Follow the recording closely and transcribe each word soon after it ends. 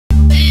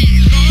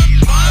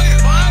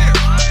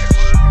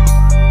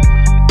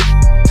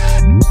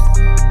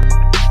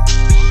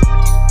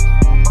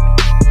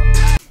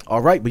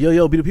All right, but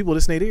yo, be the people,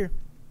 this Nate here.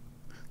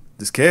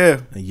 This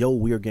Kev. And yo,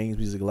 we are Games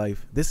Music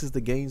Life. This is the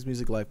Games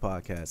Music Life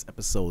podcast,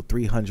 episode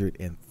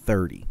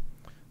 330.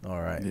 All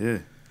right. Yeah.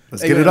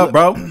 Let's get it up,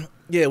 bro.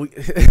 Yeah.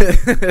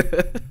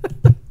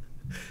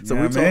 So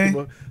we're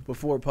talking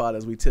before pod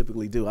as we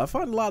typically do. I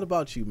find a lot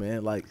about you,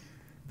 man. Like,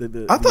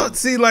 I thought,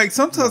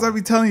 sometimes I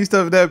be telling you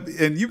stuff that,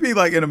 and you be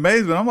like in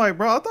amazement. I'm like,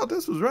 bro, I thought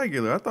this was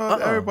regular. I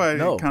thought everybody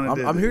kind of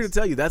did. I'm here to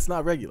tell you that's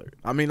not regular.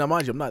 I mean,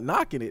 mind you, I'm not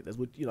knocking it. That's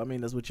what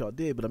that's what y'all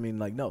did. But I mean,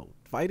 like, no,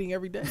 fighting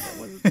every day.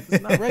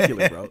 It's not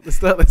regular, bro.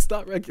 It's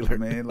not regular. I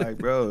mean, like,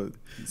 bro,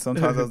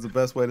 sometimes that's the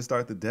best way to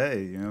start the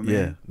day. You know what I mean?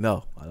 Yeah.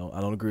 No, I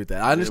don't agree with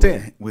that. I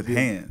understand. With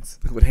hands.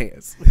 With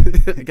hands.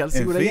 You gotta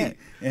see where they at.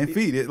 And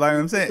feet. It, like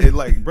I'm saying, it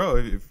like, bro,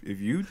 if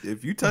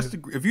you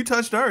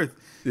touched Earth,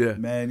 yeah,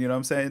 man, you know what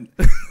I'm saying?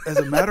 As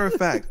a matter of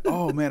fact,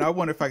 oh man, I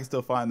wonder if I can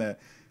still find that.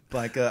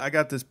 Like, I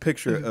got this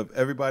picture of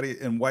everybody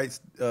in white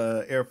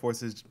Air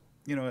Forces.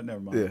 You know what? Never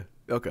mind.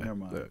 Yeah. Okay. Never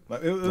mind. Yeah.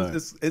 Like,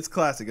 it's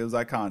classic. It was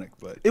iconic,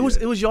 but it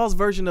was y'all's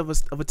version of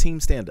a team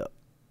stand up.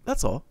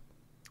 That's all.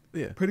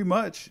 Yeah. Pretty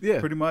much.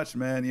 Yeah. Pretty much,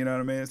 man. You know what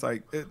I mean? It's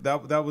like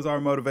that was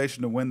our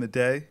motivation to win the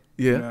day.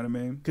 Yeah. You know what I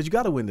mean? Because you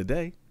got to win the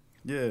day.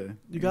 Yeah.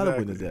 You got to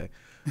win the day.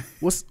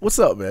 What's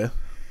up, man?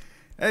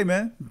 Hey,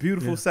 man,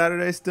 beautiful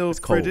Saturday, still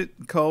frigid,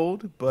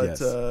 cold, but, yes.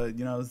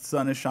 the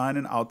sun is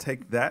shining. I'll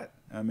take that.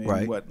 I mean,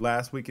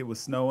 last week it was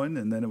snowing,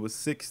 and then it was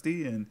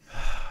 60, and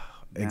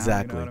now,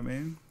 exactly. You know what I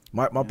mean?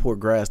 My poor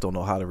grass don't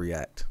know how to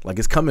react. Like,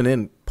 it's coming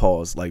in,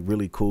 like,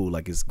 really cool.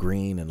 Like, it's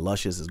green and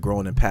luscious. It's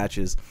growing in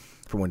patches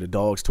from when the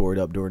dogs tore it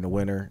up during the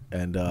winter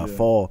and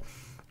fall.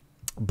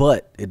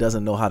 But it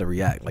doesn't know how to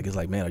react. Like, it's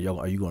like, man,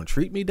 are you going to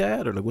treat me,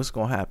 Dad? Or, like, what's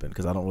going to happen?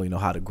 Because I don't really know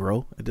how to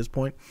grow at this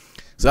point.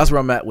 So that's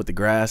where I'm at with the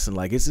grass, and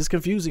like it's just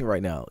confusing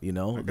right now, you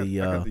know. I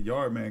got the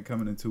yard man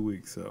coming in 2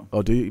 weeks, so.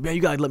 Oh, do you? Man,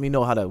 you gotta let me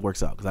know how that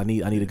works out because I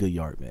need a good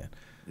yard man.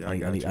 Yeah,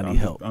 I need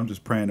help. I'm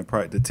just praying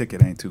the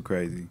ticket ain't too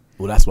crazy.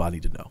 Well, that's what I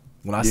need to know.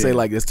 When I say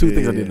like there's two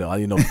things I need to know. I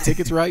need to know if the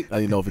ticket's right. I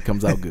need to know if it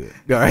comes out good.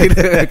 All right,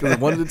 because if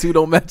one of the two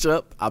don't match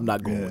up, I'm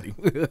not going with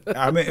you.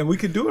 I mean, and we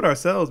could do it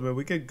ourselves, man.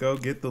 We could go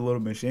get the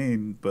little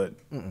machine, but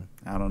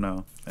I don't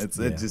know. It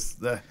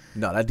just no,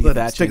 that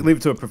dethatching. Leave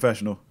it to a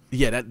professional.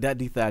 Yeah, that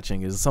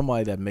dethatching is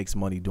somebody that makes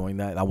money doing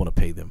that. I want to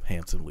pay them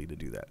handsomely to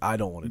do that. I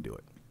don't want to do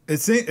it.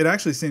 It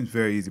actually seems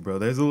very easy, bro.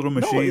 There's a little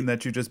machine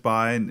that you just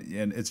buy, and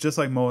it's just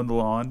like mowing the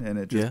lawn, and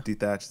it just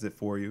dethatches it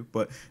for you.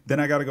 But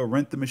then I got to go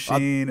rent the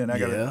machine, and I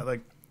got to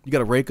like. You got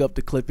to rake up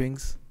the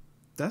clippings.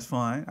 That's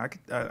fine.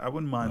 I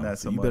wouldn't mind that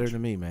so much. You better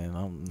than me, man.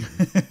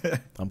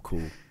 I'm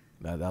cool.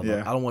 I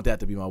don't want that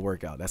to be my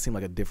workout. That seemed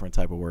like a different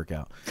type of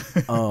workout.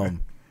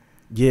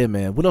 Yeah,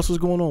 man. What else was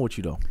going on with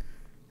you though?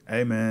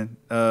 Hey, man.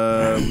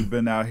 We've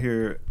been out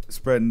here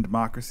spreading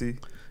democracy.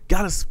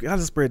 Gotta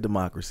spread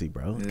democracy,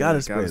 bro. Yeah,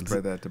 gotta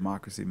spread that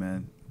democracy,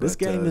 man. This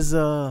game is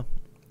and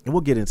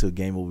we'll get into a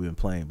game what we've been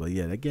playing, but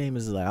yeah, that game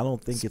is like I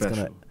don't think it's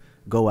gonna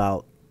go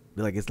out.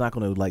 Like it's not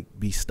gonna like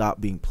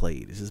stop being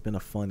played. It's just been a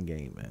fun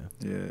game, man.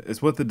 Yeah,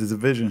 it's what the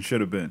Division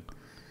should have been.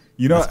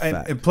 You know,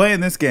 and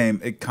playing this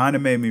game, it kind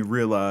of made me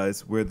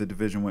realize where the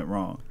Division went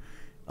wrong.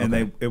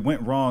 And it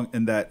went wrong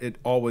in that it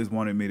always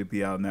wanted me to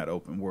be out in that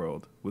open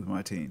world with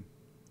my team.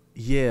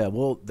 Yeah,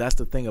 well, that's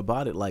the thing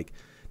about it. Like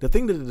the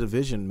thing that the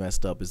Division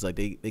messed up is like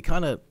they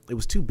kind of it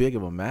was too big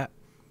of a map.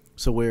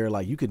 So where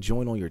like you could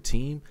join on your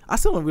team, I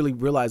still don't really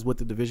realize what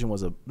the Division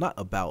was not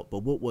about,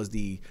 but what was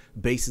the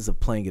basis of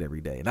playing it every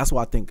day. And that's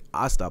why I think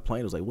I stopped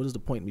playing. It was like, what is the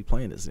point in me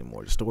playing this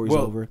anymore? The story's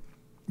over.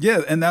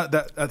 Yeah, and I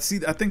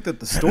think that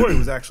the story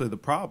was actually the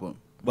problem.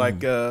 Like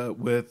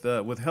with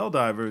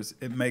Helldivers,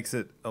 it makes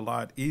it a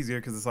lot easier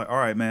because it's like, all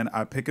right, man,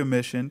 I pick a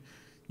mission.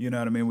 You know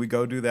what I mean? We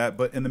go do that.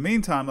 But in the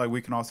meantime, like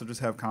we can also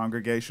just have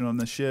congregation on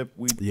the ship.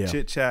 We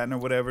chit-chatting or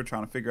whatever,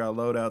 trying to figure out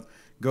loadouts.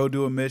 Go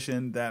do a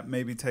mission that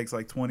maybe takes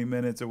like 20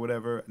 minutes or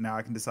whatever. Now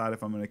I can decide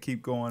if I'm going to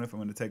keep going, if I'm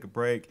going to take a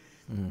break.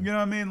 You know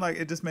what I mean? Like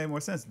it just made more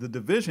sense. The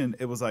Division,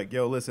 it was like,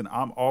 yo, listen,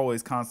 I'm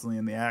always constantly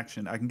in the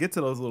action. I can get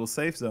to those little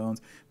safe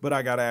zones, but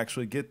I got to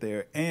actually get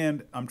there.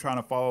 And I'm trying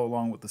to follow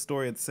along with the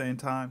story at the same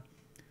time.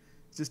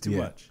 It's just too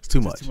much. It's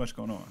too much. Too much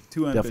going on.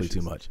 Too ambitious.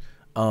 Definitely too much.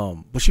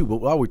 But shoot,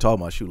 while we're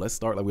talking about let's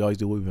start like we always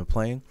do. What we've been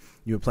playing.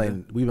 We've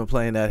been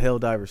playing that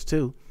Helldivers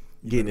 2,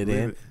 getting it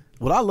in.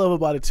 What I love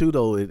about it too,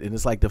 though, and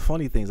it's like the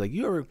funny things. Like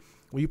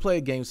when you play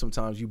a game,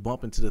 sometimes you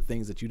bump into the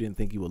things that you didn't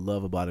think you would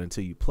love about it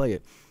until you play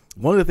it.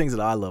 One of the things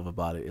that I love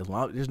about it is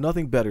there's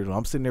nothing better than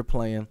I'm sitting there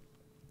playing.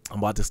 I'm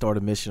about to start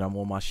a mission. I'm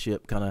on my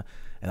ship, and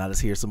I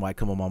just hear somebody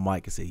come on my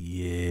mic and say,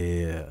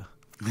 "Yeah."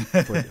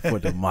 for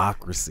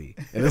democracy,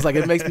 and it's like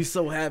it makes me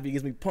so happy, it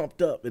gets me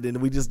pumped up, and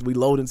then we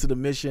load into the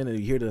mission, and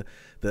you hear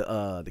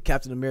the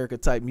Captain America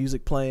type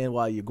music playing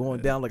while you're going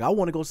down. Like I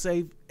want to go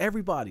save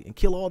everybody and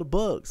kill all the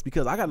bugs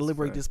because I got to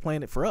liberate this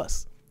planet for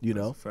us. You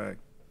know, that's a fact.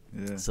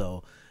 Yeah.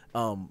 So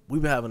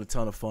we've been having a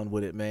ton of fun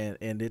with it, man,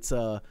 and it's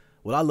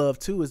what I love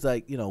too is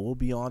like we'll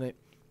be on it.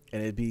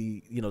 And it'd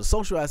be, the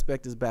social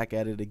aspect is back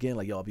at it again.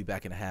 Like, y'all be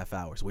back in a half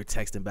hour. So we're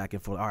texting back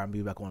and forth. All right, I'm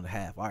be back on in a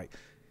half. All right.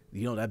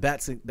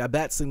 That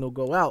bat signal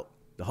go out,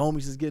 The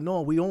homies is getting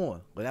on. We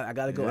on. But I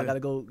gotta go. I gotta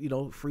go. You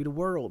know, free the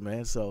world,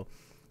 man. So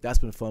that's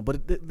been fun.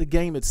 But the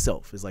game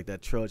itself is like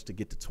that trudge to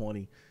get to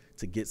 20,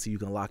 to get so you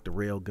can lock the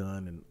rail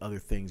gun and other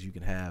things you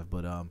can have.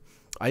 But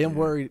I am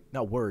worried.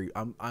 Not worried.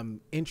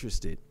 I'm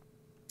interested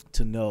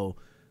to know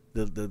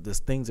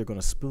the things are going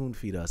to spoon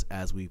feed us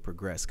as we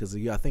progress. Because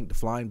I think the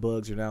flying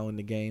bugs are now in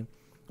the game.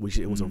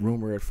 It was a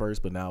rumor at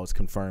first, but now it's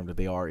confirmed that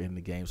they are in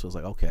the game. So it's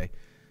like, okay,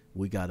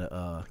 we got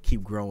to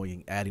keep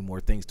growing, adding more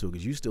things to it.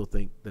 Because you still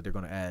think that they're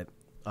going to add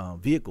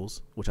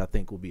vehicles, which I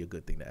think will be a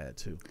good thing to add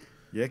too.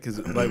 Yeah, because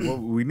like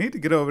we need to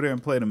get over there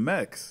and play the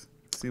mechs.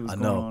 See what's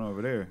going on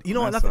over there. You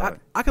know,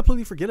 I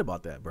completely forget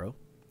about that, bro.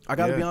 I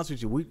got to be honest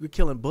with you. We're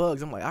killing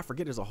bugs. I'm like, I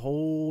forget there's a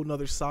whole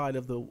nother side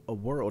of the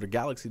world or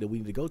galaxy that we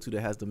need to go to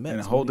that has the mechs. And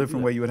a whole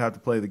different way you would have to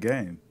play the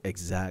game.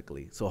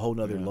 Exactly. So a whole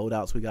nother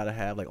loadouts we got to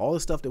have. Like all the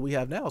stuff that we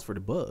have now is for the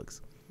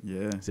bugs.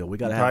 Yeah. So we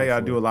got to probably got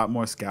to do a lot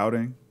more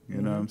scouting.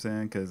 You know what I'm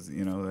saying? Because,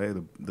 you know, hey,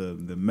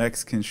 the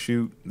mechs can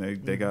shoot.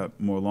 They got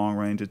more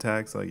long-range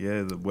attacks. Like,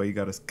 yeah, the way you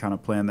got to kind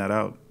of plan that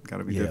out got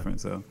to be different.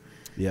 So,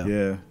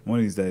 yeah, one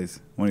of these days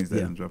I'll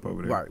jump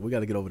over there. Right, we got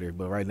to get over there.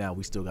 But right now,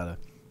 we still got to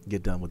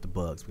get done with the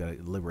bugs. We got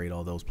to liberate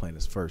all those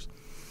planets first.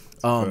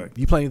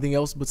 You play anything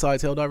else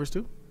besides Helldivers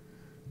 2?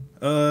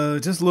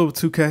 Just a little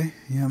 2K.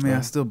 You know what I mean?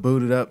 I still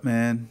boot it up,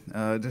 man.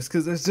 Just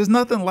because there's just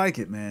nothing like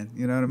it, man.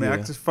 You know what I mean? I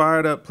just fire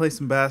it up, play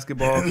some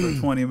basketball for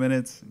 20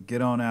 minutes,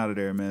 get on out of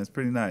there, man. It's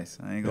pretty nice.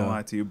 I ain't gonna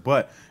lie to you.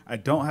 But I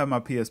don't have my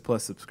PS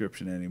Plus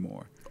subscription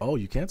anymore. Oh,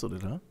 you canceled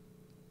it, huh?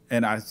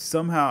 And I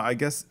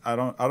guess I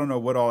don't know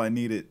what all I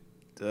needed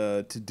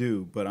to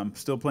do, but I'm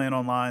still playing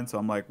online, so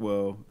I'm like,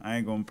 well, I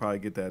ain't gonna probably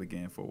get that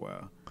again for a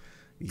while.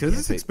 Because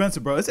it's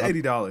expensive, bro. It's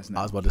 $80 now.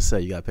 I was about to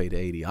say you got to pay the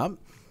 $80.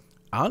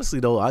 Honestly,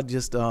 though,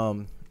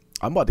 I'm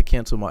about to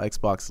cancel my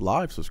Xbox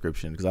Live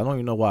subscription because I don't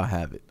even know why I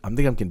have it. I'm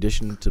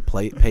conditioned to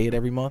pay it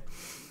every month,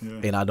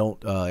 and I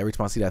don't. Every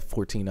time I see that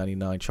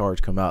 $14.99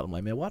 charge come out, I'm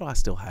like, man, why do I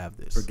still have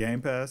this? For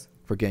Game Pass?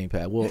 For Game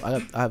Pass. Well,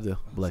 I have the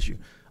bless you.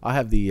 I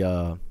have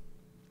the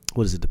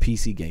what is it? The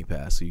PC Game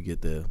Pass. So you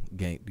get the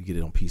game, you get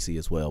it on PC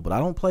as well. But I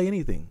don't play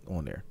anything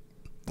on there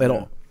at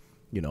all.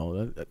 You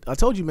know, I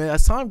told you, man.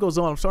 As time goes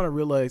on, I'm starting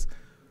to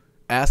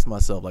ask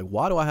myself, like,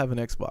 why do I have an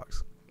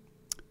Xbox?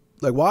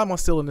 Like, why am I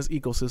still in this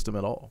ecosystem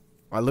at all?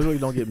 I literally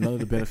don't get none of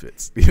the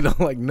benefits, you know,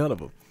 like none of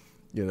them,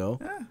 you know?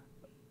 Yeah.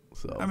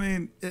 So I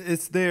mean,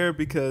 it's there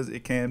because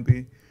it can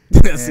be.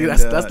 See,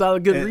 that's not a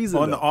good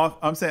reason.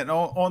 I'm saying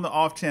on the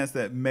off chance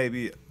that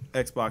maybe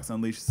Xbox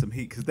unleashes some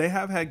heat because they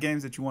have had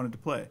games that you wanted to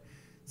play.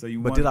 So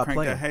you wanted to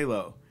crank that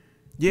Halo.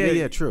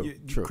 Yeah, true.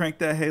 You crank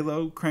that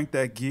Halo, crank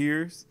that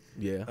Gears.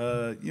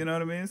 Yeah. You know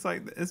what I mean? It's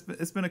like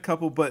it's been a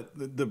couple, but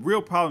the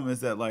real problem is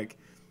that like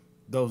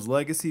those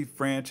legacy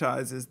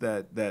franchises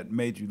that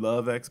made you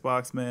love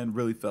Xbox, man,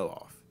 really fell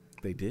off.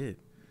 They did.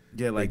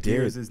 Yeah, like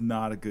Gears is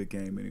not a good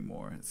game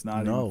anymore. It's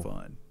not even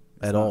fun.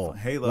 At all. Fun.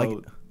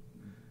 Halo,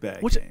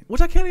 bad game.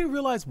 Which I can't even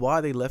realize why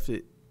they left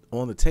it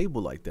on the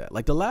table like that.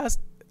 Like the last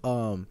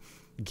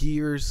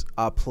Gears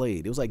I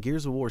played, it was like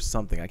Gears of War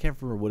something. I can't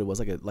remember what it was,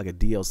 like a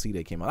DLC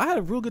that came out. I had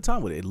a real good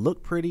time with it. It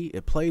looked pretty.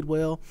 It played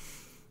well.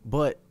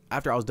 But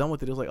after I was done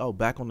with it, it was like, oh,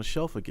 back on the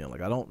shelf again. Like,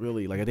 I don't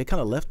really, like, they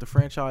kind of left the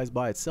franchise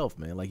by itself,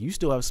 man. Like, you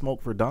still have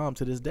smoke for Dom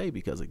to this day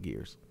because of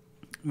Gears.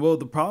 Well,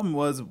 the problem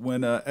was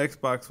when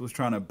Xbox was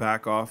trying to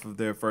back off of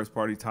their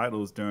first-party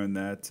titles during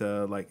that,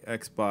 like,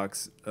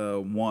 Xbox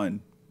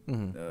One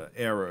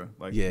era.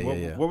 Like,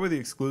 what were the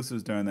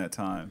exclusives during that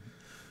time?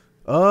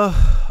 I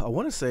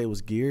want to say it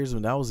was Gears,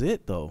 and that was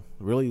it, though.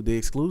 Really, the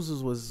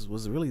exclusives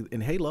was really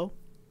in Halo.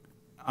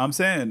 I'm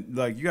saying,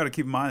 like, you got to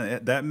keep in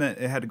mind that meant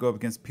it had to go up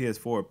against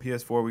PS4.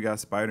 PS4, we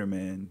got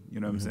Spider-Man. You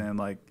know what I'm saying?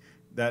 Like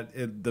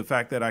that. The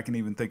fact that I can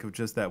even think of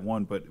just that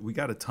one, but we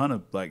got a ton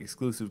of like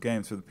exclusive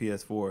games for the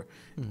PS4.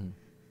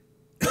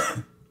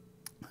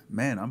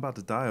 Man, I'm about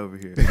to die over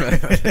here.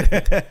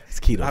 It's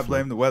keto. I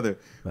blame the weather.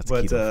 That's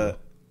but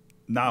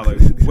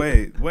like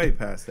way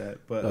past that.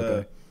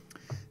 But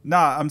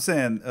I'm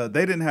saying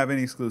they didn't have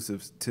any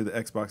exclusives to the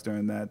Xbox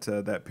during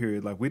that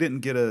period. Like we didn't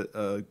get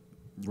a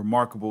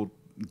remarkable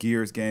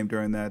Gears game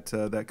during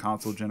that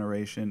console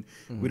generation.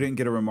 We didn't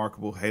get a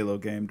remarkable Halo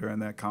game during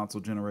that console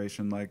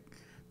generation. Like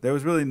there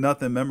was really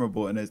nothing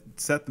memorable, and it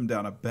set them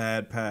down a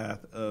bad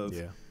path of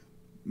you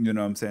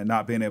know what I'm saying,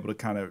 not being able to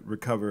kind of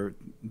recover.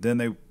 Then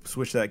they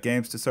switched that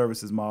games to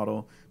services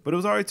model, but it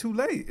was already too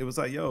late. It was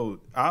like, yo,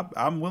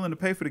 I'm willing to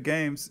pay for the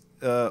games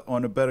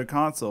on a better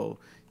console.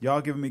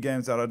 Y'all giving me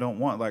games that I don't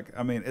want. Like,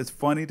 I mean, it's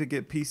funny to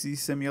get PC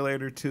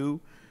Simulator 2.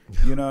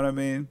 You know what I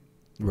mean?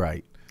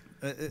 Right.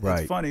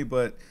 It's funny,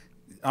 but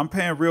I'm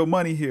paying real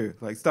money here.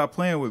 Like, stop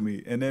playing with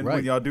me. And then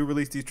when y'all do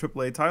release these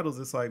AAA titles,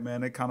 it's like,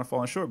 man, they kind of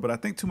falling short. But I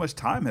think too much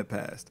time had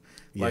passed.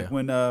 Yeah. Like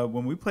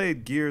when we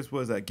played Gears,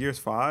 was that Gears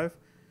 5?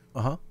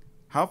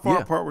 How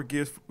far apart were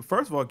Gears?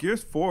 First of all,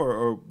 Gears 4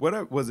 or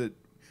whatever was it?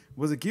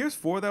 Was it Gears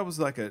 4 that was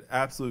like an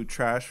absolute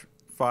trash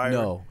fire?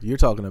 No, you're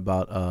talking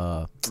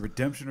about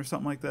Redemption or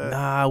something like that.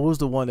 Nah, what was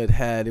the one that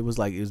had? It was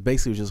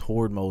basically just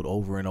horde mode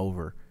over and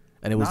over.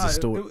 and it was the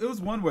story. It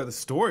was one where the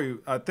story.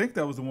 I think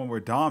that was the one where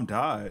Dom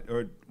died,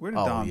 or where did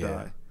Dom die?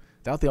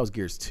 I don't think that was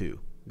Gears 2.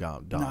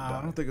 Dom died.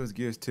 I don't think it was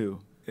Gears 2.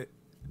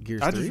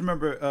 Gears 3? I just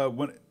remember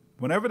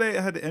whenever they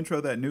had to intro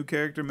that new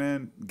character,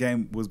 man,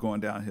 game was going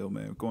downhill,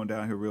 man, going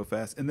downhill real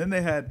fast. And then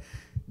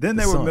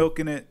they were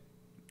milking it.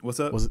 What's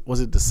up? Was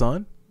it the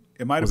son?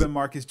 It might have been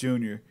Marcus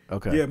Jr.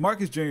 Okay. Yeah,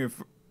 Marcus Jr.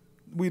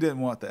 We didn't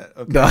want that.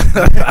 Okay.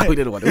 No, we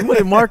didn't want it. We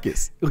wanted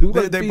Marcus.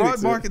 They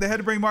brought Marcus. They had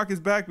to bring Marcus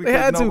back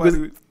because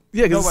nobody.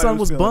 Yeah, because the son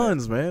was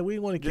Buns, man. We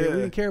didn't want to care. Yeah.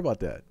 We didn't care about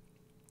that.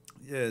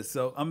 Yeah,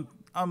 so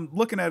I'm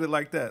looking at it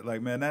like that.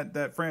 Like, man,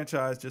 that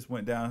franchise just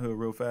went downhill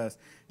real fast,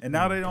 and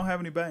now they don't have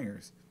any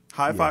bangers.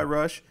 Hi-Fi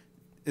Rush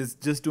is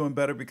just doing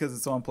better because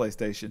it's on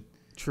PlayStation.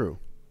 True.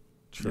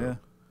 Yeah.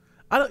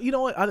 I don't. You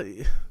know what?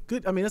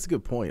 Good. I mean, that's a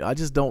good point. I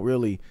just don't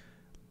really,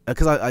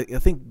 because I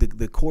think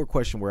the core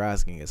question we're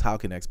asking is how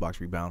can Xbox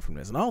rebound from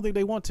this, and I don't think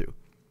they want to.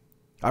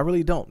 I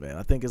really don't, man.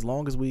 I think as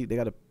long as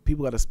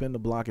people got to spend the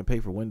block and pay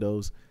for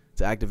Windows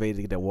to activate it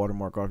to get that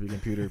watermark off your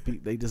computer.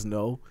 They just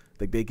know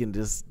that they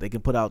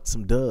can put out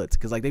some duds,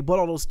 because like they bought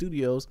all those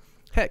studios.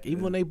 Heck,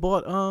 even when they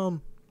bought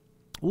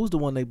what was the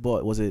one they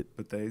bought? Was it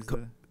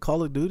Bethesda?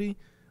 Call of Duty?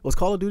 Was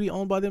Call of Duty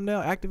owned by them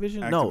now?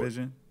 Activision? No.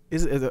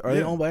 Are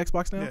they owned by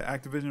Xbox now? Yeah,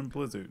 Activision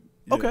Blizzard.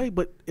 Yeah. Okay,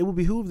 but it would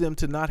behoove them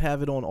to not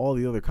have it on all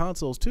the other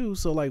consoles too.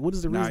 So like, what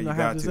is the reason to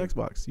have this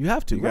Xbox? You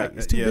have to, right?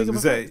 It's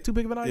too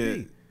big of an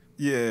ID.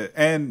 Yeah,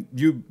 and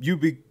you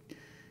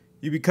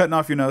be cutting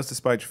off your nose to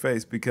spite your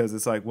face, because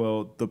it's like,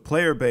 well, the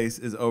player base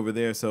is over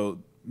there.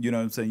 So, you know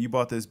what I'm saying? You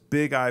bought this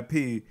big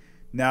IP.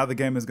 Now the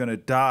game is going to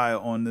die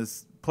on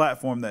this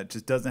platform that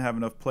just doesn't have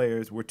enough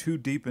players. We're too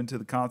deep into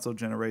the console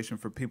generation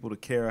for people to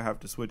care or have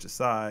to switch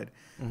aside.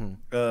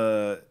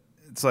 Mm-hmm.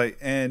 It's like,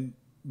 and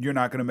you're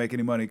not going to make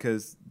any money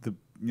because you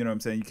know what I'm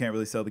saying? You can't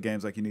really sell the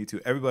games like you need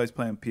to. Everybody's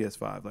playing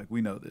PS5. Like,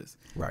 we know this.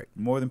 Right.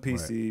 More than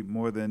PC,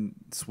 more than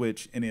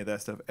Switch, any of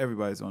that stuff.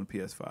 Everybody's on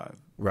PS5.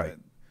 Right.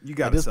 You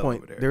got at this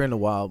point, they're in the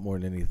wild more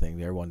than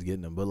anything. Everyone's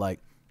getting them. But like,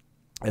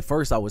 at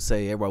first I would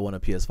say everybody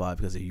wanted a PS5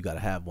 because you got to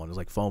have one. It's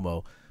like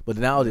FOMO. But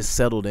now it's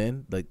settled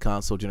in. The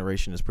console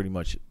generation is pretty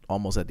much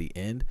almost at the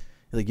end.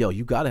 It's like, yo,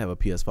 you got to have a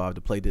PS5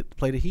 to play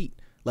the heat.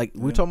 Like,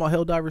 we're talking about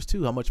Helldivers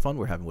 2, how much fun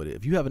we're having with it.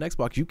 If you have an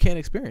Xbox, you can't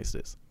experience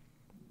this.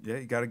 Yeah,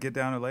 you got to get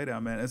down or lay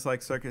down, man. It's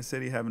like Circuit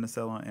City having to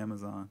sell on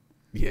Amazon.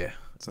 Yeah.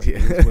 It's like, it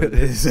is what it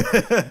is.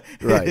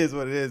 Right. It is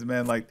what it is,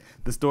 man. Like,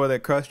 the store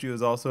that crushed you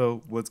is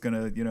also what's going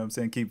to, you know what I'm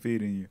saying, keep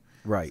feeding you.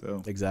 Right.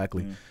 So,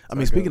 exactly. Yeah, I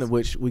mean, speaking of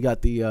which, we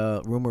got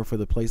the rumor for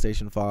the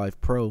PlayStation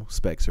 5 Pro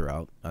specs are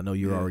out. I know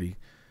you're already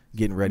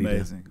getting ready.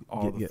 Amazing. To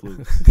all the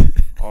flukes.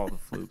 All the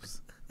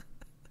flukes.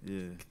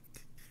 Yeah.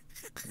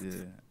 Yeah.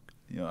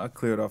 You know, I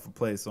cleared off a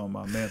place on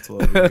my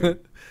mantle over here.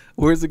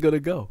 Where's it going to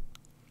go?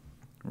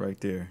 Right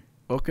there.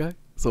 Okay.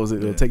 So is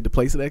it going to take the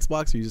place of the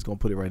Xbox, or you just going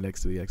to put it right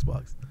next to the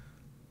Xbox?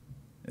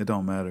 It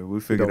don't matter. We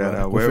figure that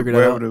out. We'll figure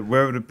that out.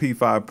 Wherever the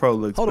P5 Pro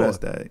looks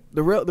best at.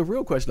 The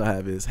real question I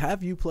have is,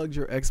 have you plugged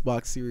your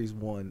Xbox Series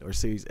 1 or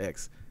Series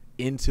X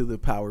into the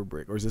power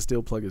brick, or is it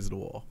still plugged into the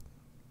wall?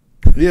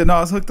 Yeah,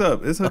 no, it's hooked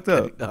up. It's hooked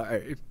up. All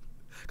right.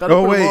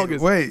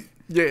 Wait.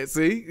 Yeah,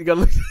 see? You got to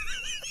look.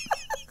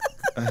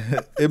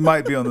 It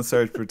might be on the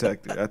surge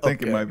protector. I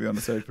think it might be on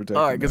the surge protector.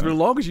 All right, because for the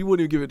longest you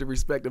wouldn't even give it the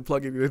respect of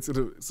plugging it into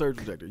the surge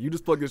protector. You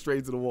just plug it straight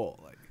into the wall.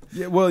 Like.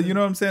 Yeah, well, you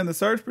know what I'm saying? The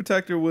surge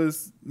protector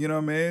was, you know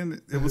what I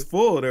mean? It was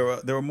full. There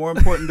were more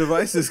important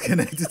devices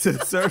connected to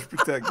the surge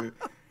protector.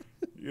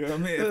 You know what I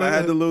mean? If I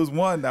had to lose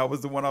one, that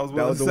was the one I was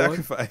willing to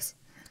sacrifice.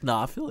 No,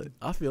 I feel it.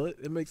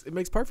 It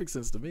makes perfect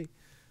sense to me.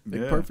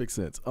 Perfect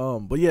sense.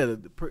 But yeah,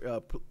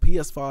 the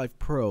PS5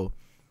 Pro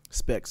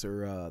specs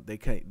are they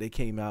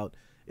came out.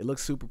 It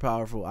looks super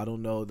powerful. I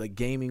don't know, like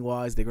gaming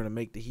wise, they're gonna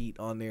make the heat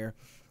on there.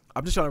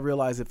 I'm just trying to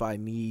realize if I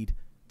don't need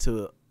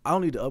to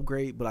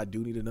upgrade, but I do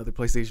need another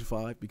PlayStation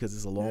 5 because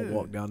it's a long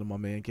walk down to my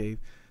man cave.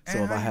 So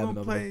and if I have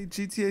another, play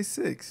GTA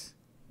 6.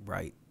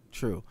 Right.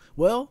 True.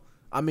 Well,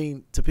 I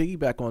mean, to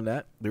piggyback on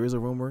that, there is a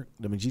rumor.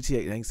 I mean,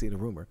 I ain't seen a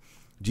rumor.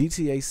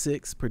 GTA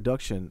 6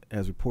 production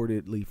has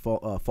reportedly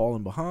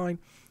fallen behind.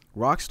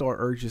 Rockstar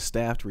urges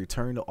staff to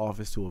return to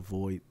office to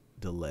avoid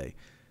delay.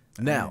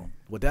 Now,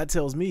 what that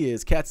tells me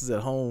is Cats is at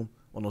home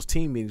on those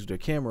team meetings with their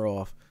camera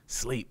off,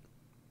 sleep.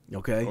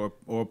 Okay?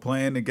 Or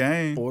playing the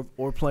game.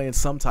 Or playing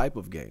some type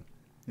of game.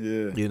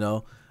 Yeah. You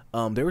know?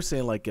 They were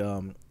saying like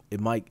it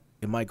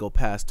might go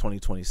past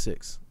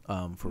 2026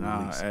 for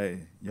release.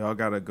 Hey, y'all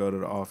gotta go to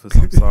the office.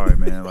 I'm sorry,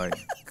 man. Like,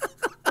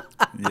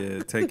 yeah,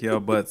 take y'all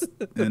butts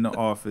in the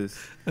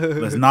office.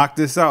 Let's knock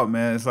this out,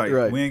 man. It's like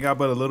we ain't got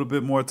but a little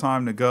bit more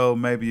time to go,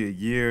 maybe a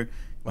year.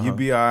 You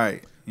be all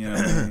right. You know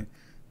what I mean?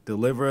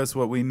 Deliver us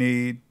what we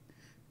need,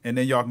 and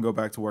then y'all can go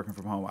back to working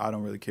from home. I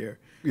don't really care.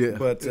 Yeah.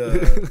 But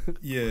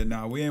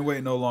we ain't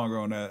waiting no longer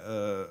on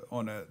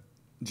that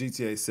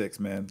GTA 6,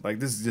 man. Like,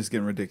 this is just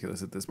getting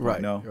ridiculous at this point.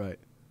 Right. No? Right.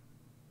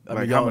 I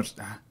mean,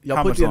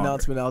 y'all put the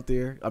announcement out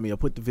there. I mean, I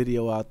put the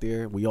video out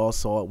there. We all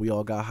saw it. We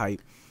all got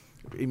hyped.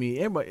 I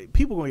mean,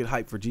 people gonna get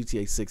hyped for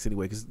GTA 6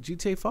 anyway because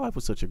GTA 5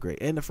 was such a great,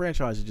 and the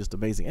franchise is just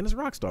amazing, and it's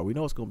Rockstar. We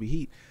know it's gonna be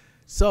heat.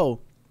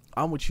 So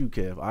I'm with you,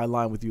 Kev. I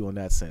align with you on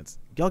that sense.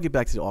 Y'all get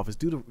back to the office.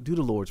 Do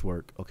the Lord's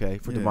work, okay?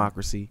 For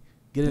democracy.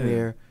 Get in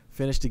there.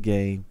 Finish the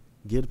game.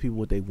 Give the people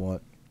what they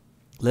want.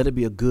 Let it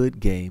be a good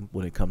game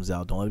when it comes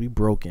out. Don't let it be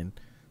broken,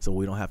 so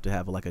we don't have to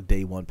have like a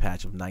day one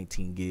patch of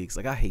 19 gigs.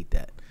 Like I hate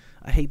that.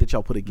 I hate that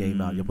y'all put a game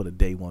out. Y'all put a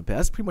day one patch.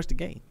 That's pretty much the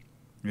game.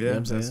 Yeah, you know what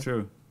I'm saying? That's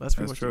true. That's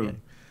pretty much the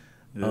game.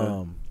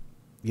 Yeah.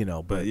 You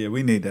know, but yeah,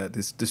 we need that.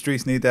 The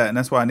streets need that, and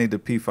that's why I need the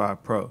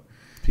P5 Pro.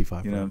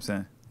 P5 You know what I'm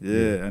saying?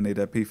 Yeah, I need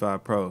that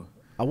P5 Pro.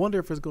 I wonder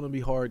if it's going to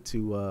be hard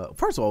to.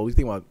 First of all, what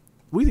do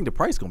you think the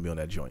price going to be on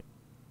that joint?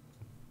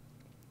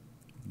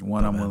 The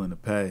one I'm willing to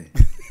pay.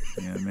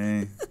 You know what I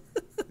mean?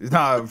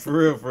 Nah, for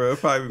real. It'll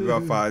probably be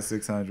about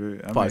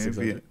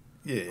 $500-$600.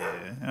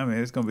 Yeah. I mean,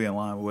 it's gonna be in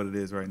line with what it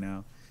is right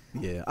now.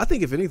 Yeah, I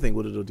think if anything,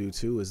 what it'll do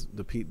too is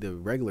the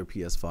regular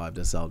PS5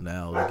 that's out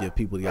now will give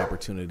people the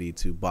opportunity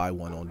to buy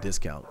one on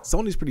discount.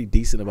 Sony's pretty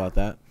decent about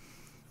that.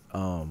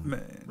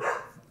 Man,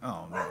 I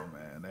don't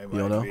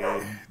know,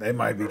 man. They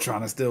might be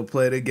trying to still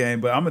play the game,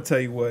 but I'm gonna tell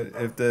you what: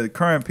 if the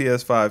current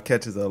PS5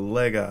 catches a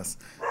leg us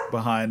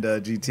behind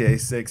GTA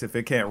 6, if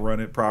it can't run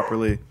it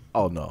properly,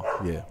 oh no,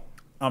 yeah,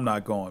 I'm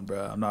not going,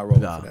 bro. I'm not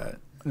rolling for that.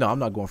 No, I'm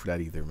not going for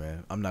that either,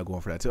 man. I'm not going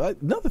for that too.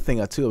 Another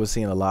thing I was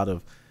seeing a lot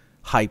of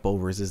hype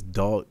over is this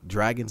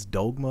Dragon's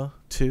Dogma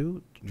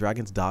 2,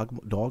 Dragon's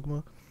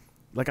Dogma.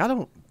 Like I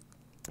don't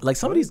like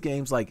some of these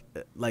games like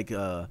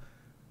the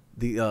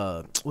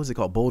what's it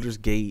called, Baldur's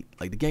Gate,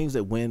 like the games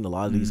that win a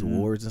lot of these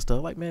awards and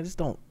stuff. Like, man, just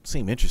don't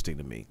seem interesting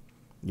to me.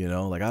 You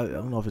know, like I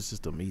don't know if it's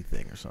just a me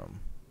thing or something.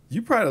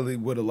 You probably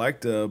would have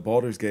liked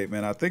Baldur's Gate,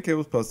 man. I think it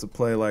was supposed to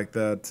play like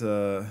that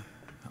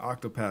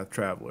Octopath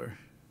Traveler.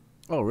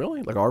 Oh,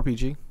 really? Like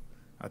RPG?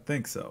 I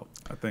think so.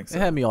 It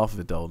had me off of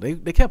it though. They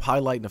kept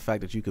highlighting the fact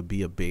that you could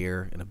be a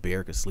bear and a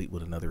bear could sleep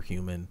with another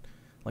human.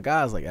 Like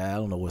I was like, I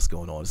don't know what's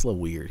going on. It's a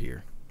little weird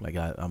here. Like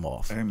I'm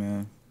off. Hey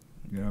man,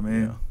 you know what I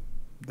mean? Yeah.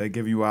 They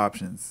give you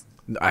options.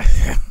 You know what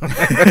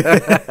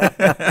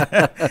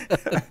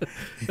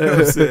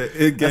I'm saying?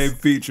 In-game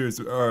features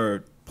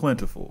are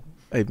plentiful.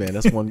 Hey man,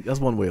 that's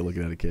one way of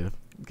looking at it, Kev.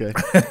 Okay,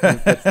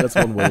 that's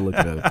one way of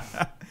looking at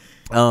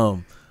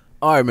it.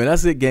 All right, man.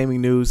 That's it. Gaming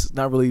news.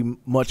 Not really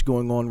much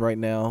going on right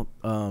now.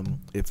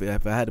 If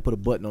I had to put a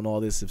button on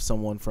all this, if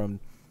someone from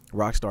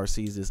Rockstar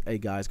sees this, hey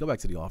guys, go back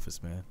to the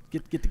office, man.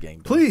 Get the game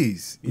done.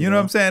 Please. You know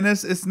what I'm saying?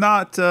 It's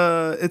not.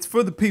 It's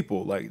for the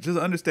people. Like, just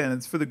understand,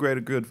 it's for the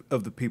greater good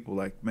of the people.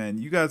 Like, man,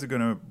 you guys are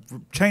gonna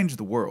change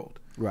the world.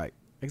 Right.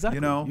 Exactly.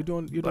 You know, you're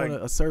doing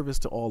a service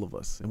to all of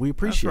us, and we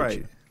appreciate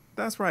you.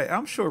 That's right.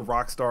 I'm sure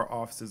Rockstar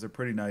offices are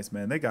pretty nice,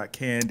 man. They got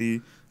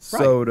candy,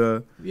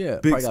 soda,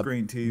 big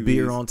screen TVs,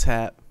 beer on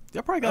tap.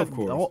 They probably got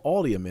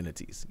all the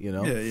amenities, you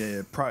know.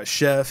 Yeah.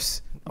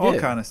 Chefs, all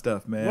kind of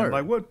stuff, man. Word.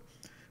 Like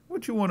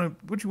what you want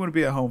to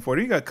be at home for?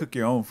 You got to cook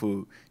your own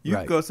food. You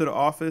can go to the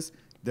office.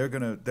 They're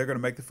gonna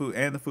make the food,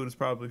 and the food is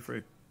probably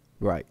free.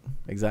 Right.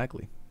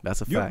 Exactly.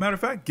 That's a fact. Matter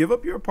of fact, give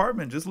up your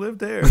apartment. Just live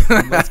there.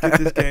 Let's get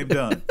this game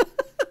done.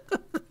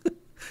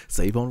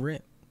 Save on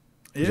rent.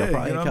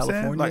 Yeah, you know what I'm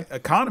saying? Like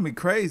economy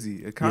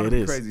crazy.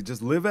 Crazy.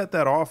 Just live at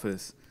that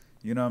office.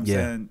 You know what I'm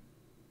saying?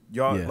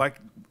 Y'all like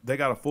they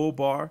got a full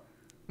bar.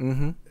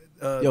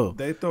 Mm-hmm.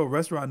 They throw a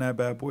restaurant in that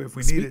bad boy if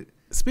we need it.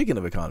 Speaking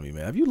of economy,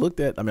 man, have you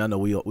looked at? I mean, I know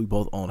we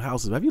both own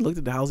houses. But have you looked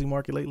at the housing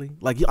market lately?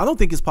 Like, I don't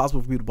think it's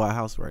possible for people to buy a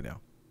house right now.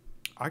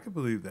 I could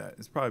believe that.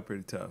 It's probably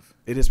pretty tough.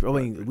 It is. I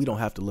mean, we don't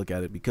have to look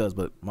at it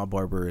but my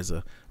barber is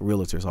a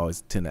realtor, so I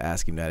always tend to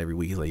ask him that every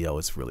week. He's like, "Yo,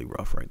 it's really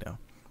rough right now,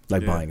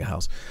 like buying a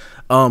house."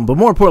 But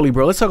more importantly,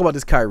 bro, let's talk about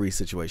this Kyrie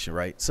situation,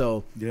 right?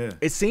 So,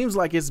 it seems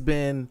like it's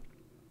been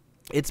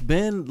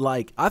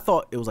like, I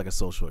thought it was like a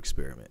social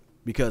experiment.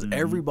 Because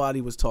everybody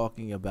was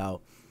talking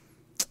about,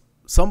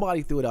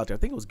 somebody threw it out there. I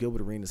think it was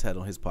Gilbert Arenas had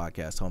on his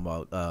podcast talking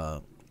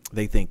about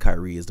they think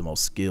Kyrie is the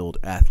most skilled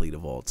athlete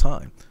of all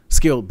time,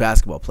 skilled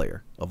basketball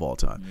player of all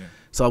time. Yeah.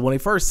 So when they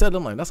first said it,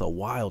 I'm like, that's a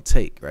wild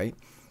take, right?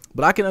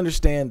 But I can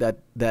understand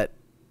that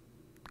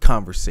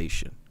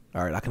conversation.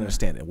 All right, I can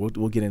understand it.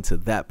 We'll get into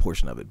that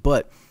portion of it.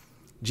 But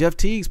Jeff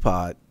Teague's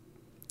pod,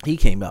 he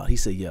came out. He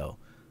said, yo,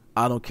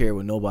 I don't care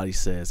what nobody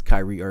says.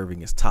 Kyrie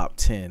Irving is top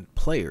 10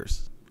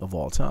 players of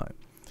all time.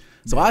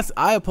 So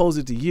I oppose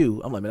it to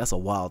you. I'm like, man, that's a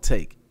wild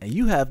take. And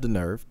you have the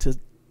nerve to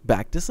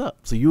back this up.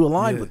 So you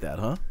align with that,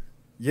 huh?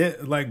 Yeah,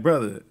 like,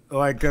 brother.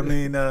 Like, I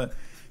mean, I'm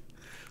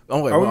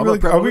going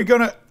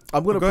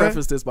to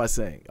preface this by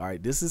saying, all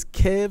right, this is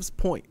Kev's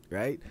point,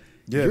 right?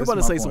 Yeah, you're about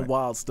to say some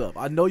wild stuff.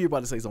 I know you're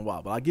about to say some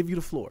wild, but I'll give you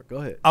the floor. Go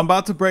ahead. I'm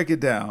about to break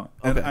it down.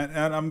 Okay.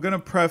 And I'm going to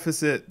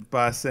preface it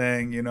by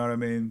saying, you know what I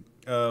mean?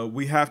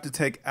 We have to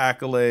take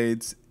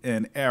accolades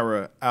and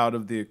era out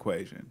of the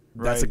equation.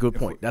 Right? That's a good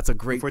point. That's a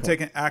great point. If we're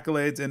taking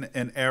accolades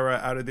and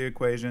era out of the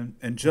equation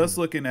and just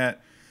looking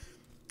at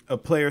a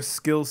player's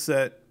skill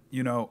set,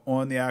 you know,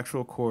 on the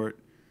actual court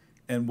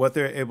and what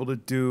they're able to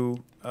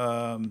do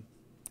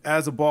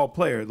as a ball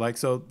player. Like,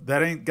 so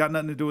that ain't got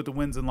nothing to do with the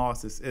wins and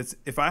losses. It's,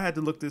 if I had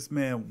to look this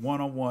man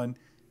one-on-one,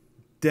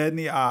 dead in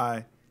the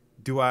eye,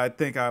 do I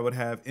think I would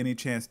have any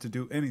chance to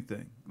do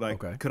anything? Like,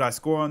 could I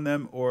score on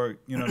them, or,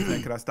 you know what I'm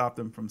saying, could I stop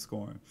them from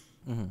scoring?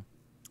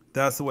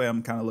 That's the way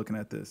I'm kind of looking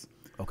at this.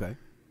 Okay.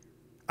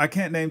 I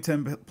can't name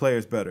 10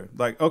 players better.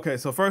 Like, okay,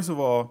 so first of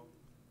all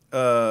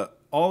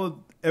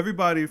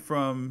everybody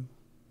from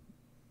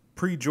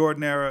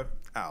pre-Jordan era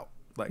out.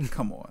 Like,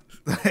 come on.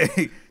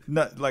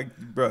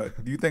 Bro,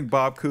 do you think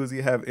Bob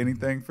Cousy have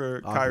anything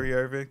for Kyrie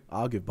Irving?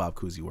 I'll give Bob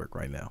Cousy work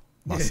right now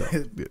myself.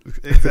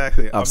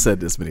 Exactly. I've said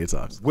this many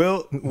times.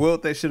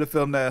 Wilt, they should have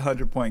filmed that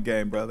 100-point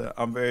game, brother.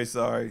 I'm very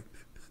sorry.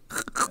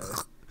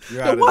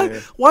 You're out of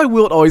there. Why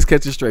Wilt always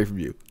catches straight from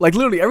you? Like,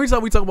 literally, every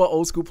time we talk about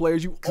old school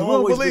players, you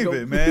always believe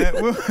it, man.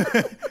 We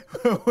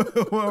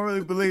don't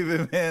really believe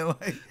it, man.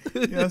 Like,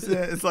 you know what I'm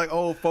saying? It's like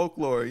old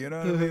folklore, you know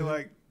what I mean?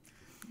 Like,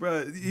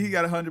 bro, he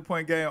got a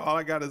 100-point game. All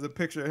I got is a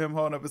picture of him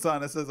holding up a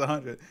sign that says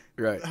 100.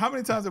 Right. How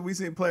many times have we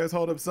seen players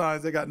hold up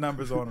signs that got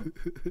numbers on them?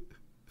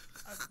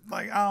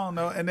 Like, I don't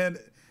know. And then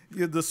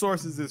the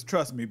sources is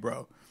trust me,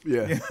 bro.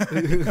 Yeah.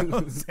 You know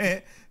what I'm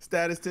saying?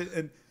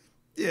 And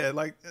yeah,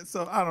 like,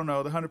 so I don't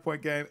know, the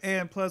 100-point game.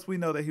 And plus, we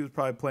know that he was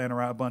probably playing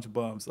around a bunch of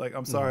bums. Like,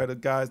 I'm sorry, the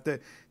guys,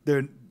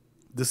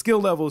 the skill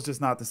level is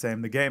just not the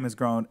same. The game has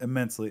grown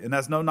immensely. And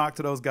that's no knock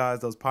to those guys,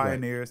 those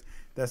pioneers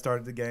that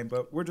started the game.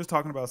 But we're just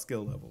talking about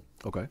skill level.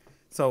 Okay.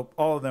 So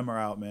all of them are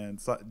out, man.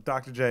 So,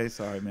 Dr. J,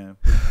 sorry, man.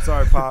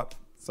 Sorry, Pop.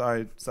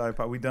 Sorry,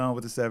 Pop. We done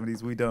with the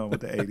 70s. We done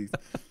with the 80s.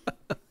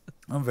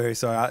 I'm very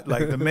sorry.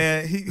 The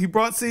man, he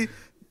brought,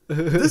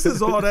 this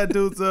is all that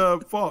dude's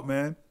fault,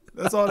 man.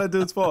 That's all that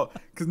dude's fault.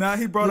 Because now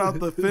he brought out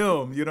the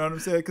film. You know what I'm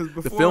saying? Because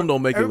before, the film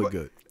don't make it look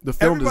good. The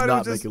film does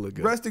not make it look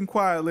good. Resting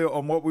quietly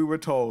on what we were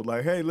told.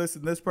 Like, hey,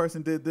 listen, this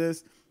person did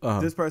this.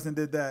 This person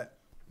did that.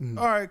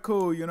 All right,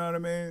 cool. You know what I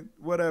mean?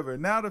 Whatever.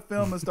 Now the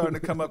film is starting to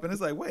come up, and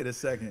it's like, wait a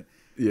second.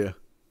 Yeah.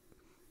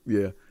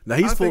 Yeah. Now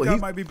I think that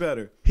might be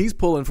better. He's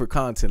pulling for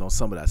content on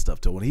some of that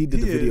stuff too. When he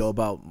did the video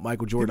about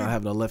Michael Jordan not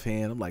having a left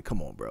hand, I'm like,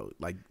 come on, bro.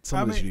 Like,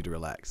 some of this you need to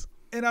relax.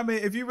 And I mean,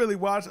 if you really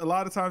watch, a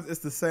lot of times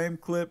it's the same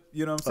clip,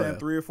 you know what I'm saying,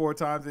 3 or 4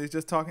 times. And he's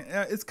just talking.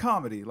 It's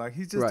comedy. Like,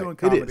 he's just doing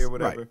comedy or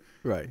whatever.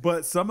 Right.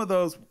 But some of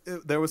those,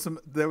 there was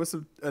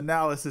some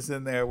analysis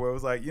in there where it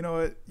was like, you know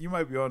what? You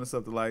might be onto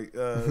something, like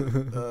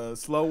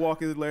slow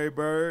walking Larry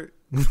Bird.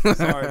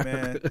 Sorry,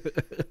 man.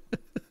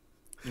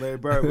 Larry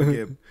Bird would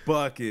get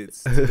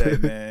buckets today,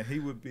 man. He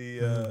would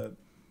be, I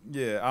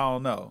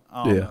don't know.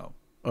 I don't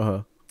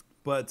know.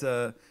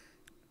 But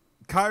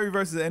Kyrie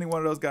versus any one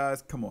of those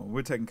guys, come on.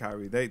 We're taking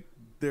Kyrie.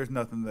 There's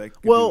nothing they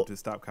can do to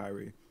stop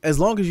Kyrie. As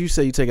long as you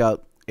say you take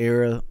out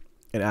era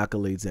and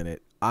accolades in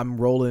it, I'm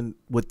rolling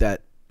with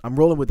that. I'm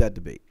rolling with that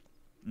debate.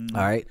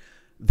 All right.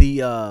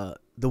 The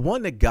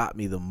one that got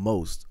me the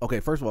most.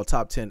 Okay, first of all,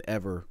 top 10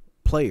 ever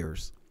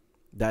players.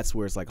 That's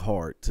where it's like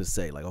hard to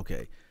say. Like,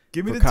 okay,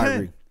 give me the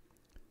Kyrie. 10.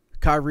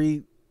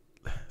 Kyrie.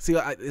 See,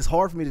 it's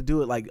hard for me to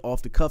do it like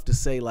off the cuff to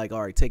say like,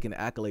 all right, taking the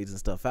accolades and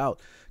stuff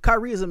out.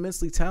 Kyrie is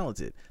immensely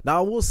talented. Now,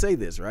 I will say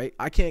this, right?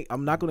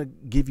 I'm not going to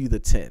give you the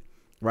 10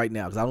 right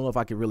now because I don't know if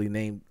I could really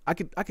name. I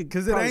could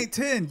because it ain't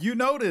 10. You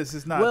know this.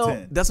 It's not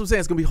 10. That's what I'm saying.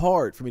 It's going to be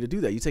hard for me to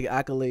do that. You take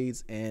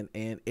accolades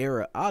and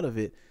era out of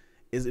it.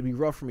 It'd be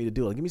rough for me to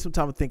do it. Like, give me some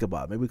time to think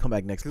about it. Maybe we come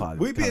back next pod.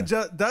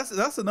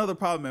 That's another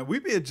problem, man. We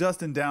be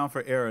adjusting down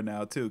for era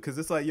now too, because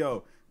it's like,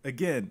 yo,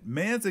 again,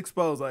 man's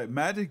exposed. Like,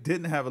 Magic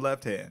didn't have a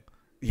left hand.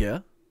 Yeah.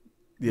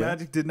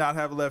 Magic did not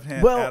have a left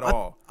hand at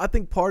all. I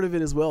think part of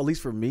it as well, at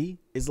least for me,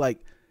 is like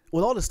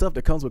with all the stuff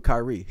that comes with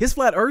Kyrie, his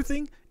flat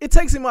earthing, it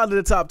takes him out of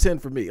the top 10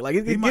 for me. Like,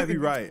 he might be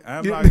right.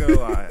 I'm not gonna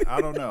lie. I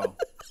don't know.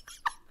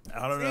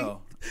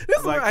 This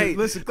is right.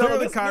 Listen,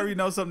 clearly Kyrie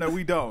knows something that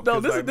we don't.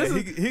 No,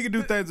 he can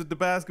do things with the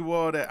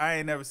basketball that I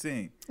ain't never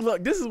seen.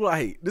 Look, this is what I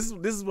hate. This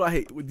is what I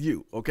hate with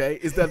you. Okay,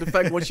 is that the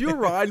fact once you're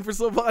riding for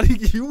somebody,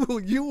 you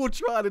will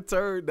try to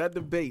turn that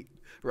debate.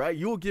 Right,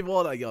 you will give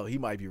all that. Yo, he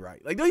might be right.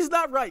 Like, no, he's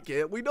not right,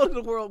 kid. We know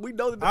the world. We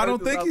know that. I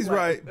don't think he's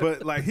right,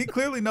 but like, he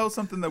clearly knows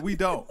something that we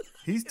don't.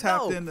 He's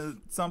tapped into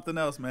something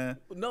else, man.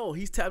 No,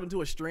 he's tapped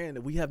into a strand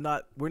that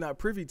we're not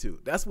privy to.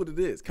 That's what it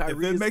is. Kyrie,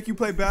 if they make you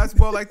play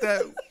basketball like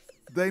that,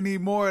 they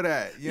need more of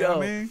that. You know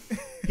what I mean?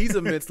 He's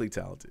immensely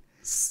talented,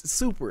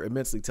 super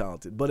immensely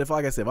talented. But if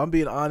I'm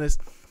being honest,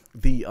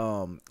 the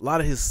a lot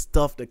of his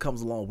stuff that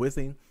comes along with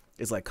him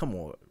is like, come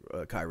on,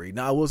 Kyrie.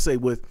 Now I will say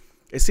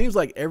it seems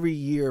like every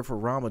year for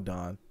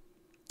Ramadan,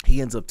 he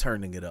ends up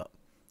turning it up,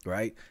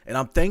 right? And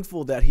I'm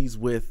thankful that he's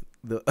with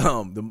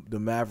the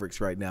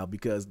Mavericks right now,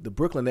 because the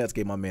Brooklyn Nets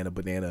gave my man a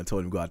banana and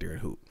told him to go out there and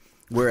hoop.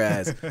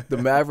 Whereas the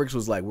Mavericks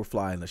was like, we're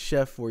flying a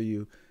chef for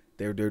you.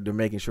 They're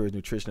making sure his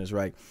nutrition is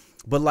right.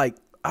 But like,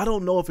 I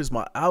don't know if it's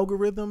my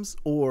algorithms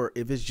or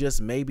if it's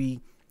just maybe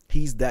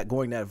he's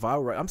going that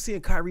viral. Right? I'm seeing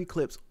Kyrie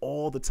clips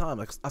all the time.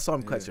 Like, I saw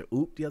him catch an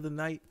oop the other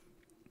night.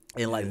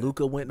 And like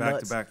Luka went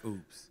nuts. Back to back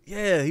oops.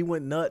 Yeah, he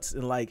went nuts.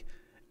 And like,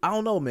 I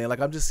don't know, man. Like,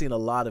 I'm just seeing a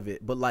lot of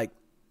it. But like,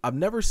 I've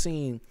never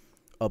seen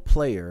a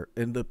player,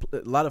 and a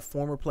lot of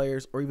former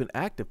players or even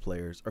active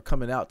players are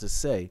coming out to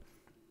say,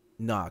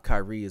 nah,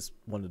 Kyrie is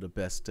one of the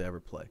best to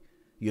ever play.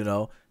 You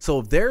know? So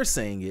if they're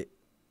saying it,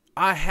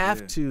 I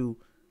have to,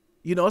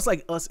 it's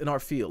like us in our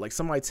field. Like,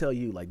 somebody tell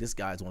you, like, this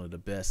guy's one of the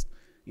best,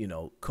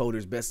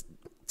 coders, best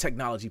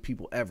technology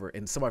people ever.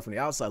 And somebody from the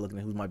outside looking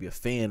at who might be a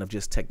fan of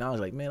just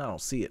technology, like, man, I don't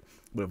see it.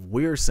 But if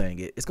we're saying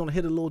it, it's going to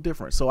hit a little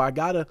different. So I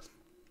gotta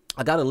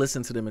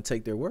listen to them and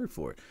take their word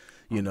for it.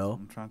 You know,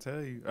 I'm trying to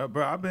tell you,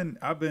 bro. I've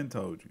been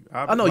told you.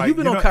 I know you've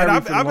been on Kyrie.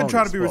 I've been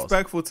trying to be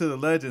respectful to the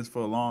legends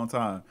for a long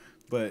time,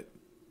 but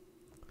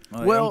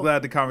well, I'm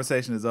glad the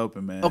conversation is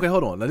open, man. Okay,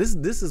 hold on. Now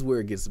this is where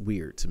it gets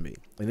weird to me,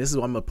 and this is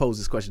why I'm gonna pose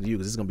this question to you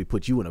because this is gonna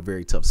put you in a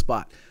very tough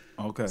spot.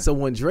 Okay. So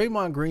when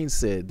Draymond Green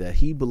said that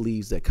he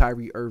believes that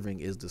Kyrie Irving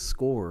is the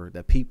scorer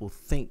that people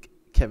think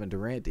Kevin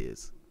Durant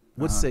is,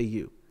 what say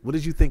you? What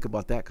did you think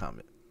about that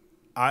comment?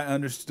 I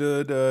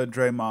understood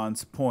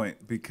Draymond's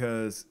point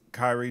because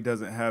Kyrie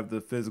doesn't have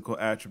the physical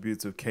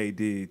attributes of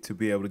KD to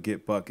be able to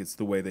get buckets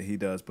the way that he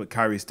does, but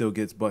Kyrie still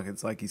gets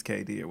buckets like he's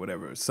KD or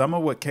whatever. Some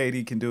of what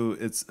KD can do,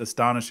 it's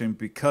astonishing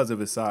because of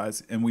his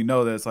size, and we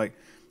know that it's like,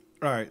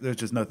 all right, there's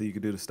just nothing you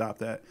can do to stop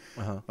that.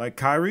 Like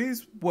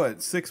Kyrie's, what,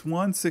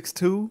 6'1",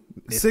 6'2",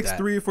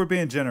 6'3" if we're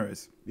being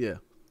generous. Yeah.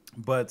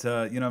 But, you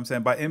know what I'm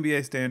saying, by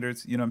NBA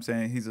standards, you know what I'm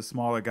saying, he's a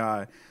smaller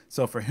guy.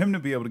 So for him to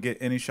be able to get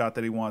any shot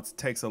that he wants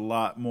takes a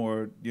lot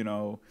more, you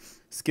know,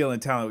 skill and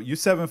talent. You're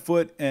 7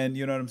 foot and,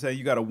 you know what I'm saying,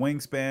 you got a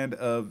wingspan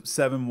of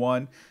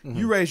 7'1".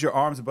 You raise your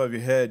arms above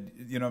your head,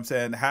 you know what I'm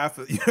saying, half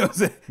of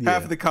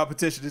the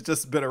competition has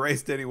just been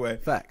erased anyway.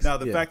 Facts. Now,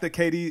 the fact that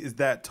KD is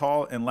that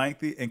tall and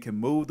lengthy and can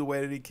move the way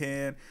that he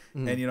can,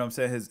 and, you know what I'm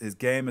saying, his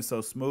game is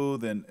so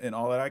smooth and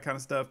all of that kind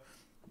of stuff,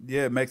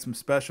 yeah, it makes him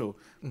special.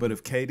 But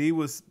if KD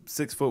was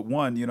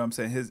 6'1", you know what I'm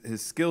saying,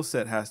 his skill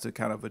set has to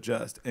kind of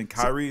adjust, and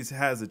Kyrie's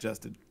has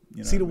adjusted.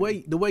 You know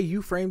see, the way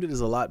you framed it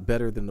is a lot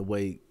better than the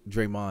way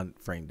Draymond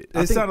framed it.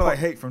 It sounded like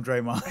hate from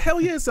Draymond.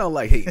 Hell yeah, it sounded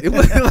like hate. It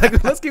was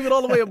like, let's keep it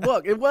all the way a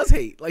buck. It was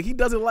hate. Like, he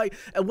doesn't like.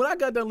 And when I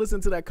got done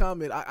listening to that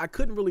comment, I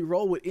couldn't really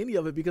roll with any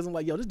of it because I'm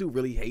like, yo, this dude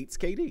really hates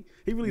KD.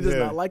 He really does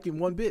not like him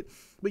one bit.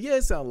 But yeah,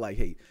 it sounded like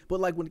hate. But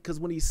like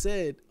when he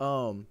said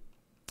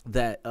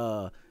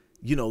that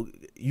you know,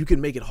 you can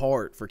make it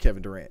hard for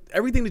Kevin Durant.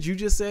 Everything that you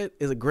just said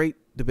is a great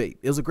debate.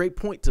 It was a great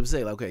point to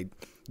say, like, okay,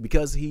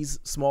 because he's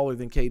smaller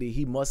than KD,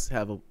 he must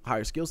have a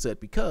higher skill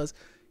set because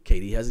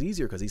KD has it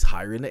easier because he's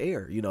higher in the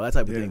air, you know, that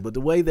type of thing. But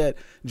the way that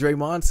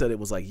Draymond said it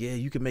was like, yeah,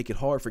 you can make it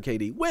hard for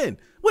KD. When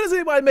has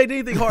anybody made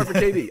anything hard for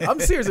KD? I'm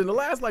serious. In the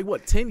last,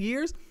 10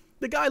 years,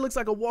 the guy looks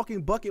like a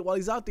walking bucket while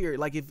he's out there.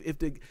 Like, if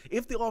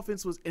the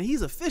offense was – and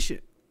he's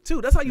efficient. Too.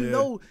 That's how you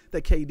know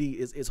that KD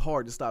is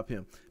hard to stop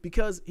him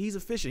because he's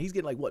efficient. He's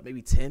getting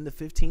maybe 10 to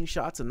 15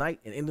 shots a night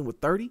and ending with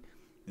 30.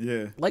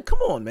 Yeah. Like, come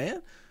on,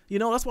 man. You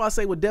know, that's why I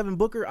say with Devin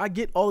Booker, I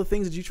get all the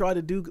things that you try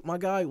to do, my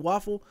guy,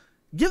 Waffle.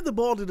 Give the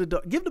ball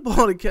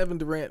to Kevin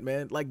Durant,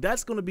 man. Like,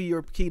 that's going to be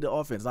your key to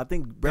offense. I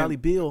think Bradley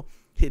Beal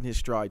hitting his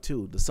stride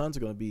too. The Suns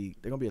they're going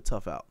to be a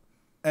tough out.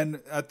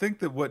 And I think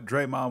that what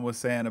Draymond was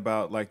saying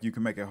about, you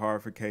can make it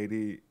hard for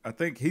KD, I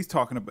think he's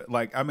talking about,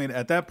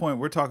 at that point,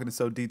 we're talking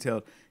so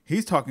detailed.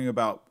 He's talking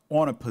about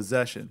on a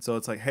possession. So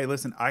it's like, hey,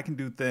 listen, I can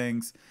do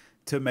things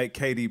to make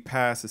KD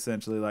pass,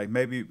 essentially. Like,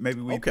 maybe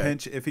we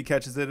pinch if he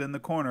catches it in the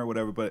corner or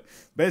whatever. But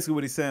basically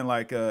what he's saying,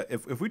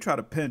 if we try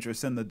to pinch or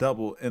send the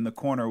double in the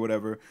corner or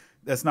whatever,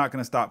 that's not going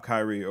to stop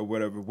Kyrie or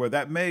whatever, where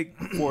that may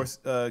force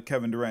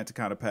Kevin Durant to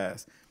kind of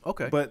pass.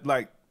 Okay. But,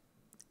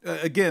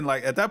 again,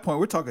 at that point,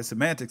 we're talking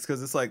semantics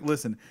because it's like,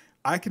 listen,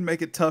 I can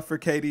make it tough for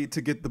KD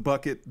to get the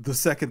bucket the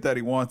second that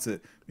he wants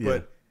it,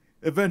 but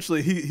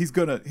eventually he's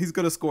gonna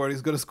score and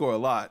he's gonna score a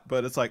lot.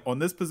 But it's like on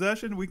this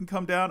possession, we can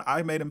come down.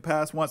 I made him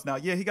pass once. Now,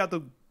 yeah, he got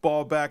the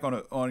ball back on you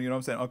know what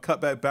I'm saying, on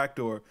cutback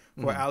backdoor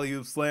for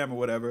alley-oop slam or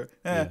whatever.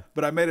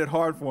 But I made it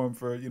hard for him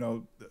for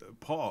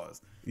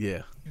pause.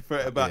 Yeah, for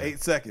about 8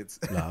 seconds.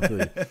 Nah, I feel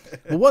you.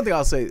 Well, one thing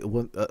I'll say,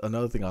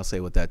 another thing I'll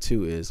say with that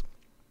too is,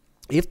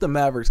 if the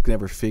Mavericks can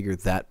ever figure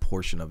that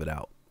portion of it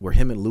out, where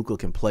him and Luka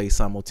can play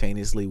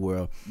simultaneously,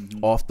 where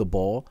off the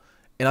ball,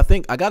 and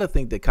I got to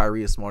think that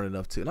Kyrie is smart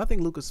enough too, and I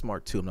think Luka's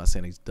smart too. I'm not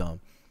saying he's dumb,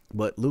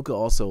 but Luka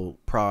also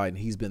pride, and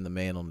he's been the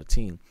man on the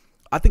team.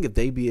 I think if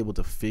they be able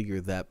to figure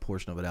that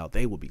portion of it out,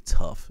 they will be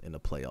tough in the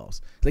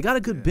playoffs. They got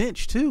a good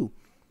bench too,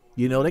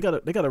 you know. They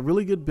got a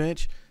really good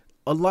bench.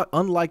 A lot,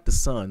 unlike the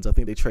Suns, I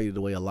think they traded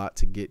away a lot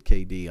to get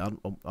KD.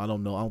 I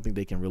don't know. I don't think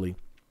they can really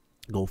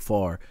go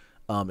far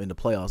in the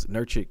playoffs.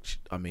 Nurkic,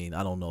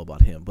 I don't know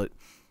about him, but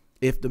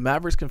if the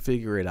Mavericks can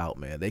figure it out,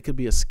 man, they could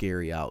be a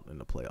scary out in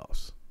the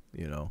playoffs.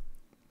 You know,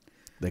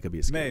 they could be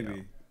a scary out.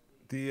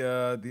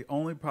 The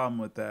only problem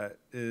with that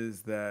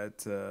is that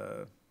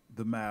the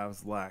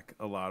Mavs lack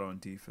a lot on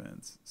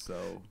defense.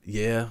 So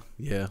yeah,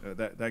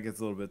 that gets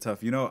a little bit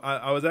tough. You know,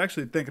 I was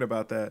actually thinking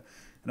about that,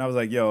 and I was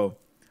like, yo,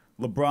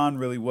 LeBron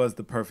really was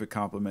the perfect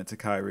complement to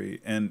Kyrie,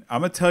 and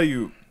I'm gonna tell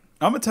you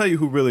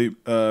who really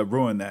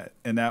ruined that,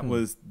 and that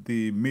was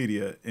the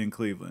media in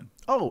Cleveland.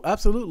 Oh,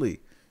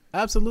 absolutely.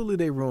 Absolutely,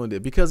 they ruined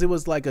it because it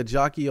was like a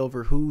jockey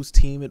over whose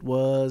team it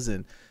was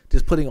and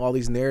just putting all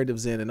these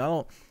narratives in. And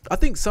I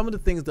think some of the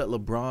things that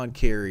LeBron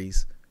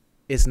carries,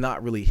 it's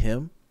not really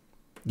him.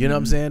 You know what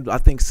I'm saying? I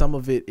think some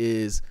of it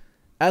is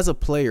as a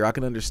player, I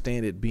can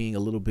understand it being a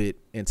little bit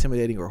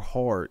intimidating or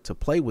hard to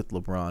play with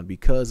LeBron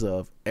because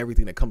of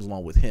everything that comes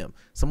along with him.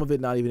 Some of it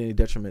not even any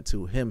detriment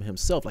to him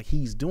himself. Like,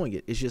 he's doing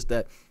it. It's just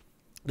that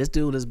this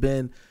dude has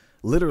been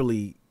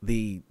literally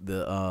the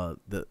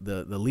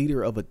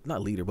leader of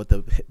not leader, but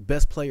the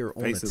best player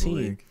on the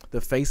team,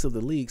 the face of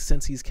the league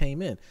since he's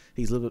came in.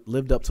 He's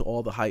lived up to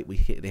all the hype.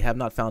 They have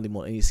not found him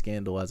on any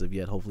scandal as of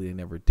yet. Hopefully they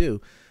never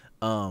do.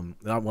 When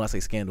I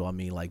say scandal, I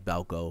mean like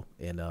Balco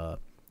and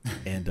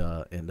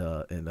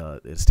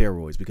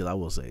steroids, because I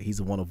will say he's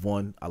a one of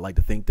one. I like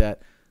to think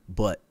that,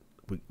 but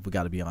we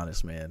got to be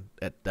honest, man.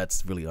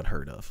 That's really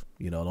unheard of.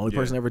 The only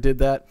person that ever did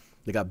that,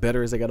 they got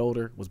better as they got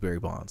older, was Barry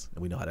Bonds,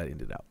 and we know how that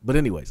ended out. But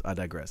anyways, I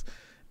digress.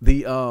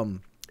 It's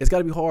got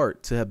to be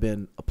hard to have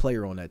been a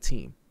player on that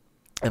team,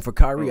 and for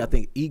Kyrie, I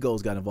think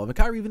egos got involved, and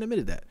Kyrie even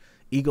admitted that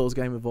egos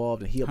got him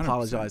involved, and he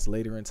apologized 100%.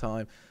 Later in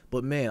time.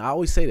 But man, I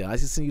always say that. I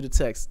just sent you the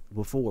text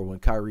before when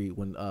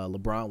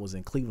LeBron was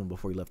in Cleveland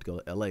before he left to go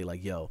to LA.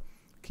 Like, yo,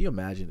 can you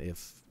imagine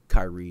if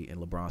Kyrie and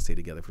LeBron stayed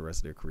together for the rest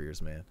of their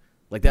careers, man?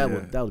 Like that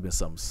would have been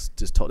something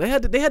just told. They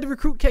had to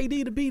recruit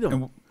KD to beat him.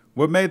 And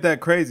what made that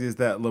crazy is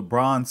that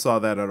LeBron saw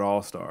that at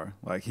All-Star.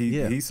 Like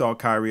he saw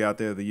Kyrie out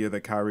there the year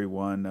that Kyrie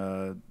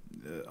won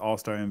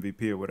All-Star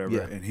MVP or whatever,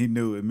 and he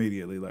knew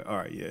immediately, like, all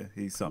right,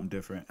 he's something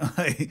different.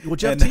 Well,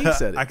 Jeff Teague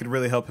said it. I could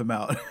really help him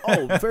out.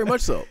 Oh, very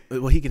much so.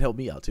 Well, he can help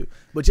me out too.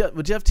 But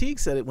Jeff Teague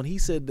said it when he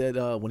said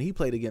that when he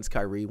played against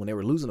Kyrie, when they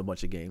were losing a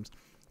bunch of games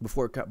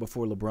before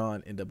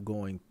LeBron ended up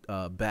going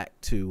back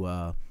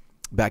to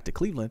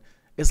Cleveland.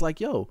 It's like,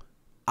 yo,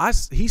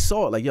 he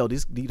saw it like, yo,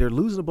 they're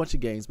losing a bunch of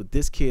games, but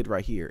this kid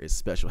right here is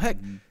special. Heck,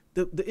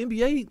 the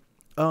NBA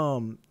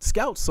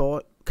scouts saw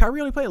it.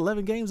 Kyrie only played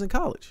 11 games in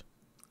college.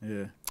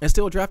 Yeah. And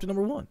still drafted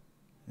number 1.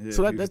 Yeah,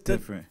 so that's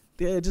different.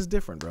 Yeah, just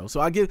different, bro. So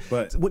I get,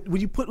 but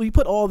when you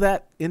put all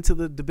that into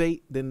the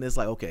debate, then it's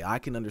like, okay, I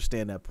can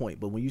understand that point.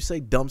 But when you say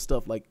dumb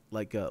stuff like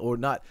or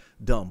not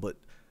dumb, but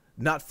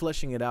not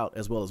fleshing it out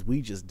as well as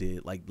we just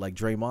did, like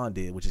Draymond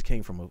did, which just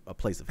came from a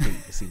place of hate,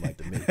 it seemed like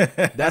to me.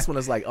 That's when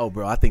it's like, oh,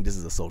 bro, I think this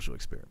is a social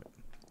experiment.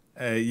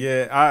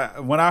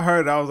 When I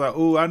heard it, I was like,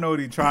 ooh, I know what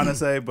he's trying to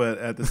say, but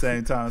at the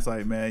same time, it's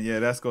like, man,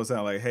 that's going to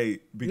sound like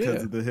hate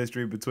because of the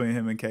history between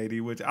him and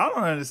KD, which I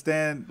don't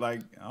understand.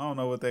 Like, I don't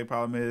know what their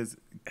problem is.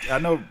 I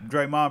know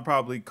Draymond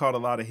probably caught a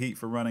lot of heat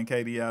for running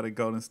KD out of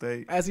Golden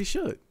State. As he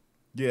should.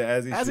 Yeah,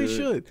 as he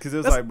should. Because it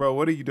was like, bro,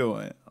 what are you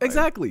doing? Like,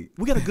 exactly.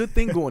 We got a good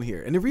thing going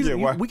here. And the reason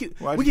we can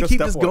keep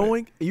this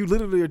going, and you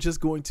literally are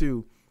just going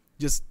to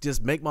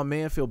just make my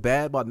man feel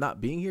bad about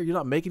not being here. You're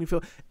not making him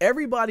feel.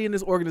 Everybody in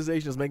this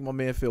organization is making my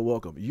man feel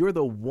welcome. You're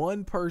the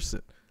one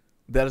person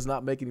that is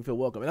not making him feel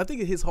welcome. And I think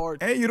it hits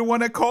hard. And you're the one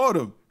that called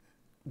him.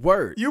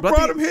 Word. You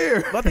brought him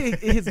here. But I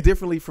think it hits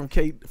differently from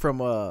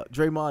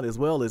Draymond as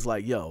well. It's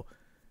like, yo,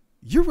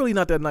 you're really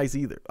not that nice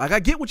either. Like, I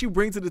get what you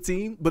bring to the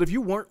team, but if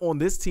you weren't on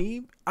this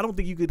team, I don't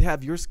think you could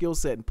have your skill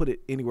set and put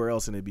it anywhere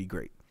else and it'd be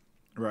great.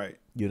 Right.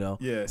 Yeah.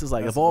 It's just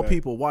like, of all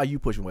people, why are you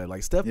pushing away?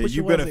 Like, Steph pushed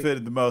him away. You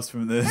benefited the most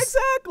from this.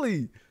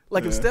 Exactly.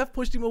 Like, if Steph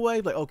pushed him away,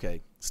 like,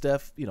 okay,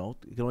 Steph, it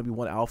can only be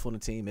one alpha on the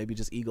team. Maybe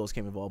just egos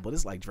came involved. But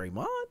it's like,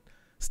 Draymond,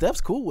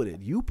 Steph's cool with it.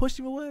 You pushed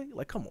him away?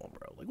 Like, come on,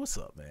 bro. Like, what's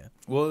up, man?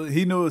 Well,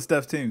 he knew it was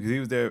Steph's team because he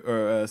was there,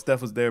 or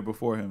Steph was there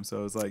before him.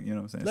 So it's like, you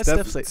know what I'm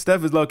saying?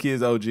 Steph is low-key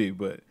his OG,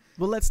 but.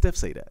 Well, let Steph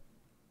say that.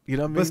 You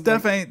know what I mean? But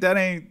Steph that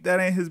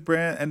ain't his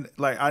brand, and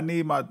like I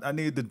need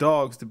the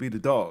dogs to be the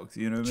dogs.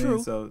 You know what I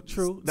mean? So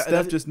true.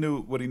 Steph just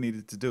knew what he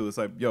needed to do. It's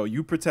like, yo,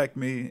 you protect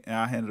me, and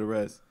I handle the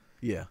rest.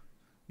 Yeah.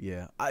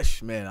 I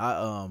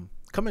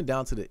coming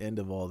down to the end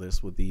of all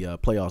this with the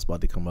playoffs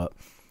about to come up,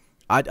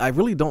 I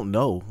really don't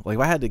know. Like,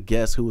 if I had to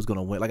guess who was going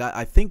to win, like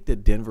I think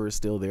that Denver is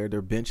still there.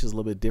 Their bench is a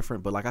little bit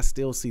different, but like I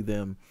still see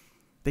them.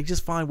 They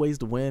just find ways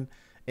to win.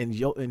 And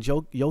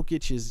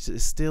Jokic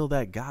is still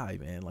that guy,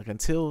 man. Like,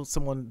 until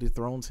someone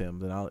dethrones him,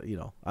 then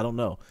I don't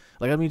know.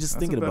 Like, I mean, just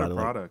thinking about it.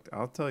 Product,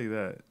 I'll tell you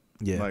that.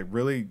 Yeah. Like,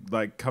 really,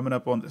 like coming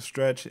up on the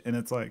stretch, and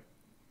it's like,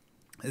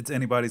 it's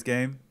anybody's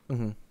game.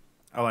 Mm-hmm.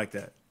 I like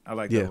that. I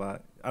like that a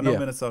lot. I know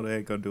Minnesota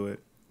ain't gonna do it.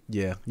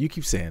 Yeah, you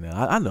keep saying that.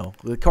 I know.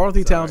 The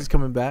Karl-Anthony Towns is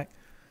coming back.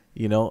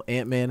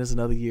 Ant-Man is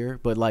another year.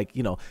 But like,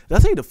 I'll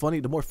tell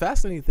you the more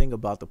fascinating thing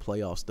about the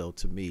playoffs, though,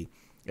 to me,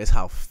 is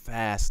how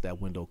fast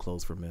that window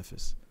closed for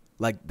Memphis.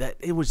 Like that,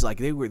 it was like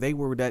they were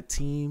that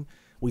team.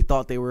 We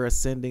thought they were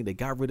ascending. They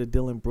got rid of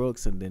Dylan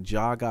Brooks, and then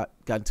Ja got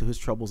into his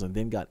troubles and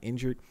then got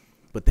injured.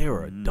 But they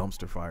were a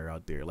dumpster fire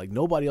out there. Like,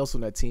 nobody else on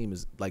that team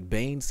is like,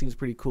 Bane seems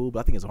pretty cool, but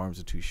I think his arms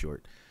are too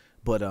short.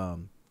 But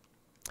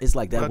it's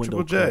like that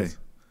window closed.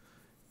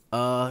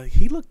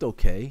 He looked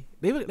okay.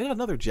 They had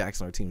another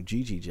Jackson on their team,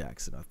 Gigi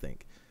Jackson, I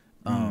think.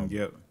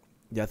 Yep.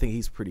 Yeah, I think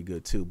he's pretty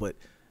good too. But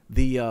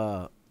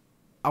I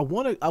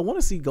want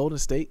to see Golden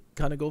State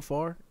kind of go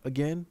far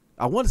again.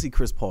 I want to see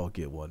Chris Paul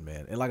get one,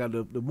 man. And like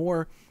the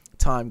more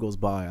time goes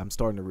by, I'm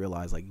starting to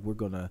realize like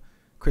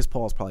Chris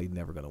Paul's probably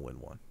never gonna win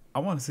one. I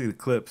want to see the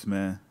clips,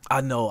 man.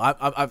 I know.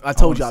 I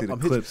told you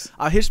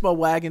I hitched my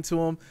wagon to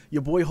him.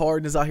 Your boy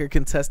Harden is out here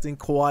contesting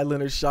Kawhi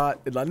Leonard's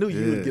shot, and I knew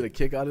you would get a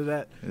kick out of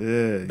that.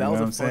 Yeah, that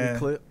was a funny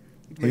clip.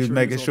 He was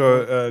making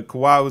sure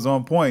Kawhi was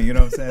on point. You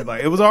know what I'm saying?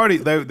 Like it was already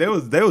they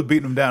was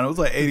beating him down. It was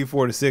like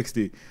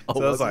 84-60.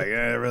 So it's like,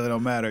 yeah, it really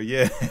don't matter.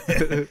 Yeah,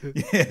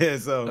 yeah.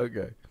 So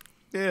Okay.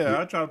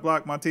 Yeah, I try to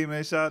block my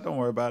teammate's shot. Don't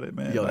worry about it,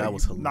 man. Yo, like, that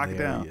was hilarious. Knock it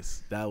down.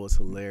 That was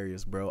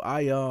hilarious, bro.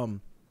 I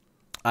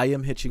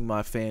am hitching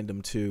my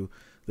fandom to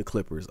the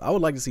Clippers. I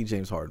would like to see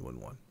James Harden win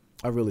one.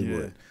 I really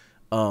would.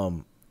 I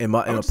would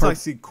just like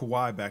to see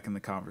Kawhi back in the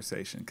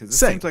conversation because it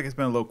seems like it's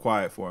been a little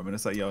quiet for him, and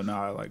it's like, yo,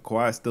 nah, like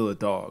Kawhi's still a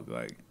dog.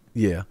 Like,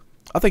 yeah,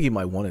 I think he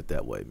might want it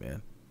that way,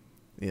 man.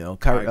 You know,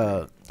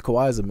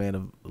 Kawhi is a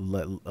man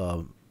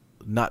of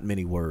not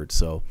many words.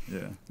 So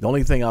yeah, the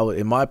only thing I would,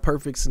 in my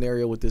perfect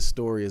scenario with this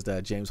story, is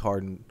that James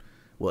Harden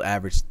will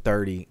average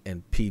 30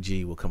 and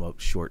PG will come up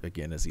short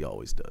again as he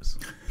always does.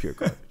 Pure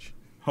garbage.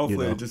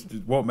 Hopefully, it just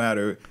won't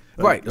matter.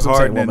 Like, right,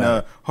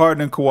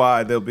 Harden and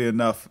Kawhi, there'll be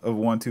enough of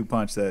 1-2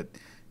 punch that,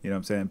 you know what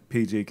I'm saying,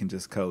 PG can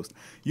just coast.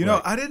 You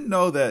know, I didn't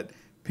know that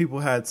people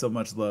had so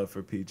much love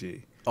for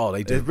PG. Oh,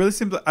 they do. It really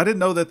seems like I didn't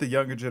know that the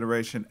younger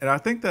generation, and I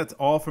think that's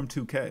all from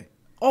 2K.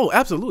 Oh,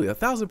 absolutely,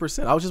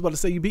 1,000%. I was just about to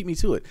say, you beat me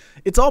to it.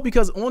 It's all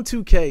because on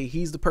 2K,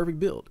 he's the perfect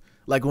build.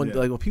 Like when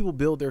people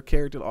build their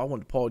character, I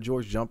want the Paul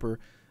George jumper.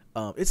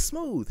 It's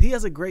smooth. He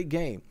has a great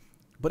game.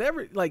 But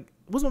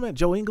what's my man,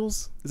 Joe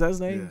Ingles? Is that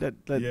his name? Yeah,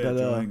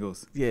 Joe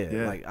Ingles.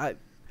 Yeah, like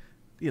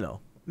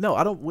no,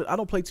 I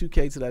don't play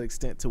 2K to that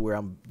extent to where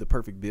I'm the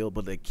perfect build,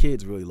 but the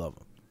kids really love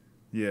him.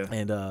 Yeah,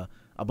 and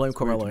I blame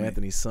Carmelo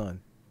Anthony's son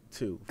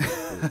too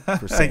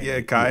for saying yeah,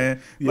 Kyan.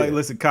 Yeah. Like,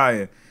 listen,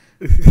 Kyan,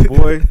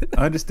 boy,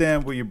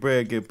 understand where your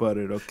bread get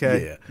buttered,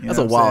 okay? Yeah, that's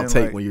a wild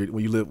take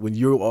when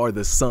you are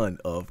the son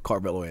of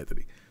Carmelo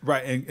Anthony,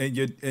 right?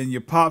 And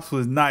your pops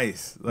was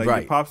nice, like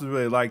your pops was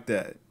really like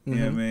that. You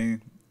know what I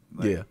mean?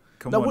 Like,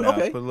 come on now,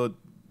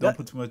 don't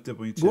put too much dip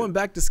on your chip. Going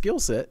back to skill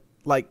set,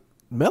 like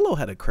Melo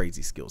had a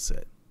crazy skill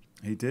set.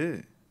 He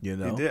did. You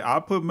know, he did. I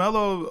put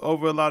Melo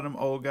over a lot of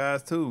them old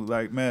guys too.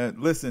 Like, man,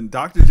 listen,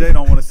 Dr. J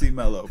don't want to see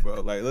Melo,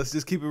 bro. Like, let's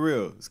just keep it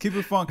real. Let's keep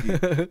it funky.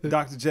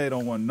 Dr. J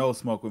don't want no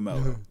smoke with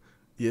Melo.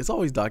 Yeah, it's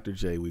always Dr.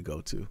 J we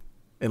go to.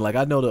 And like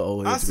I know the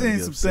old heads. I've seen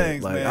some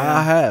things, like, man.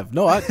 I have.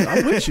 No,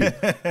 I'm with you.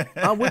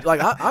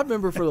 I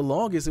remember for the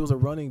longest it was a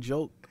running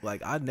joke.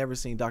 Like I'd never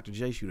seen Dr.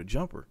 J shoot a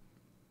jumper.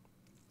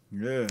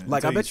 Yeah,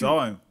 like I bet you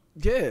saw him.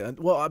 Yeah,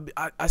 well,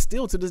 I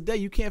still to this day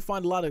you can't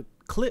find a lot of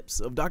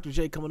clips of Dr.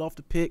 J coming off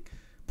the pick,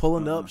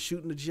 pulling up,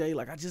 shooting the J.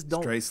 Like I just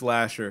don't. Straight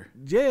slasher.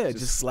 Yeah,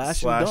 just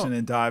slashing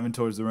and diving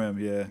towards the rim.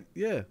 Yeah.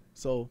 Yeah.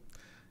 So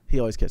he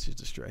always catches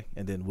the stray,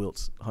 and then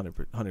Wilt's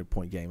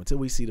 100-point game. Until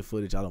we see the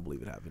footage, I don't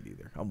believe it happened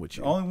either. I'm with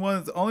you. Only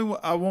one.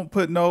 I won't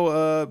put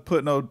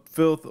no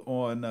filth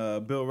on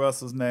Bill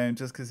Russell's name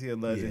just because he a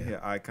legend, he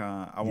an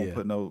icon. I won't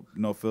put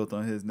no filth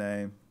on his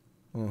name.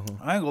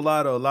 I ain't gonna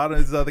lie though, a lot of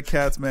these other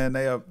cats, man,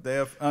 they are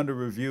under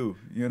review.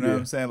 You know what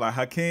I'm saying? Like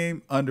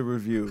Hakeem, under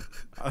review.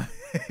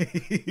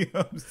 You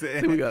know what I'm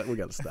saying? We got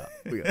to stop.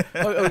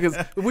 Because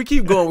if we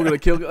keep going, we're gonna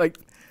kill like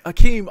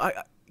Hakeem. I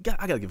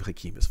gotta give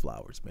Hakeem his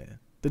flowers, man.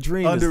 The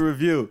dream under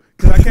review,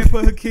 because I can't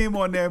put Hakeem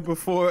on there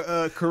before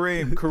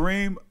Kareem.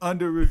 Kareem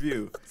under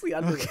review. See, I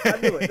knew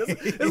it.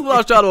 This is what I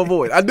was trying to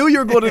avoid. I knew you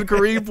were going to the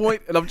Kareem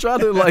point, and I'm trying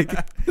to like.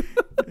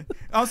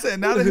 I'm saying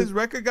now that his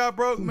record got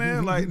broke,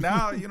 man, like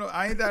now, you know,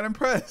 I ain't that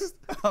impressed.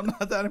 I'm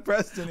not that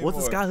impressed anymore.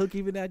 Was the Skyhook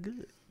even that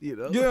good? You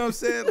know what I'm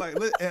saying? Like,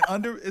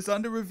 and it's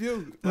under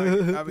review. Like,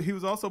 I mean, he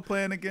was also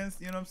playing against,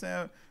 you know what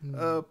I'm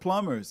saying,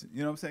 plumbers.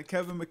 You know what I'm saying?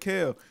 Kevin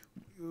McHale.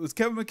 Was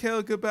Kevin McHale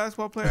a good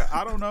basketball player?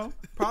 I don't know.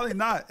 Probably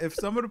not. If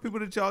some of the people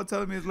that y'all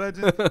telling me is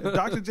legend, if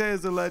Dr. J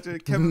is a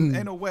legend, Kevin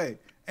ain't no way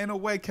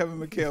Kevin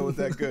McHale was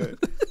that good.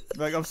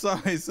 Like, I'm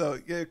sorry. So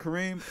yeah,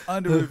 Kareem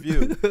under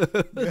review.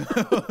 You know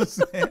what I'm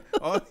saying?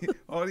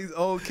 All these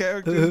old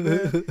characters,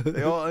 man,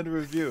 they all under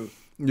review.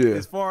 Yeah.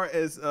 As far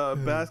as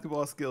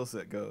basketball skill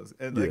set goes,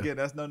 and again,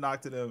 that's no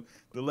knock to them.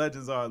 The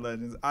legends are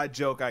legends. I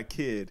joke, I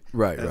kid.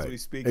 As we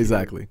speak.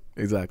 Exactly.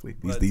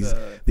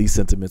 These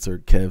sentiments are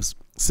Kev's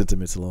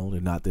sentiments alone,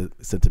 and not the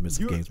sentiments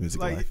of Games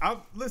Music Life.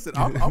 Listen,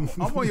 I'm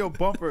on your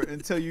bumper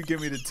until you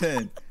give me the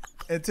 10.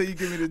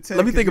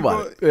 Let me think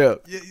about it. Yeah.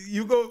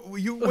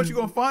 What you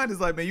gonna find is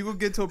like, man, you gonna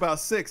get to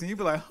about 6, and you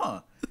be like, huh.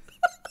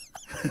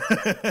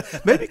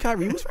 Maybe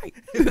Kyrie was right.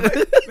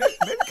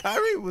 maybe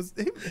Kyrie was.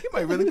 He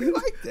might really be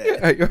like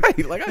that. Yeah,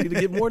 right. Like I need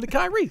to get more into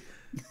Kyrie.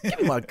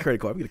 Give me my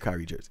credit card. I'm get a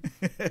Kyrie jersey.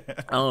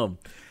 All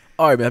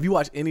right, man. Have you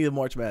watched any of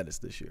March Madness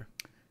this year?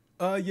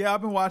 Yeah,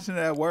 I've been watching it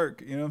at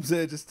work. You know what I'm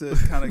saying, just to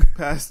kind of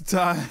pass the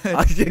time.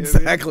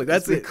 Exactly.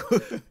 That's it.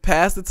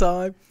 Pass the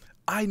time.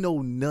 I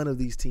know none of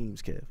these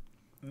teams, Kev.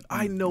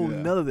 I know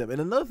none of them.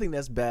 And another thing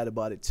that's bad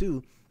about it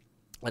too,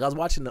 like I was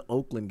watching the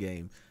Oakland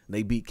game and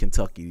they beat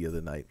Kentucky the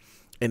other night.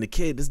 And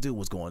this dude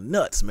was going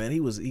nuts, man. He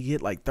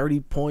hit like 30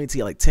 points. He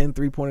had like 10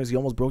 3-pointers. He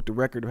almost broke the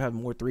record of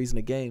having more threes in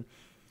the game.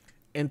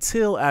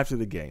 Until after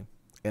the game.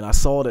 And I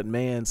saw that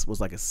Mans was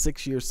like a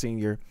 6-year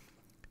senior.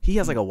 He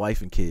has like a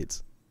wife and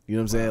kids. You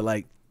know what I'm saying?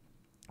 Like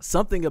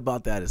something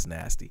about that is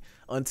nasty.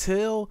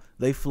 Until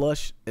they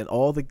flush and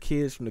all the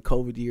kids from the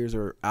COVID years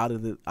are out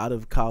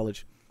of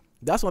college,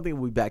 that's one thing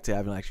we'll be back to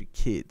having actually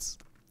kids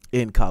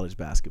in college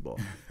basketball,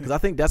 because I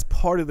think that's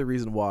part of the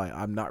reason why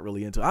I'm not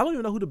really into it. I don't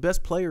even know who the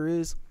best player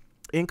is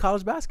in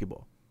college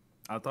basketball.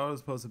 I thought it was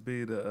supposed to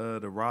be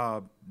the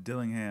Rob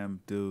Dillingham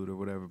dude or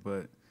whatever,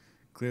 but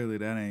clearly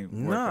that ain't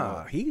worked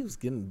out. He was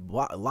getting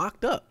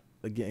locked up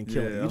again,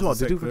 killing. Yeah, You talking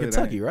the dude from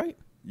Kentucky, right?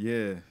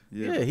 Yeah.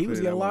 He was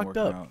getting locked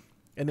up. Out.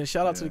 And then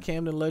shout out to the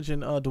Camden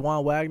legend,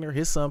 DeJuan Wagner.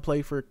 His son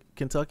played for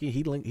Kentucky.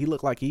 He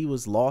looked like he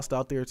was lost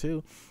out there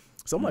too.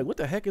 So I'm like, what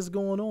the heck is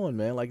going on,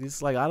 man? Like,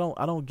 it's like I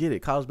don't get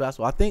it. College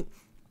basketball, I think,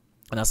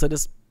 and I said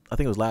this, I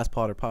think it was last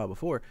pod or pod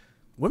before.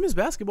 Women's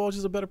basketball is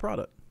just a better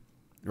product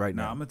right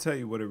now. I'm gonna tell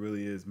you what it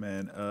really is,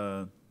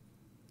 man.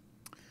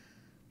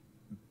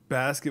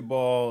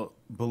 Basketball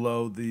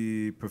below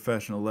the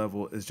professional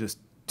level is just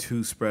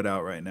too spread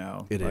out right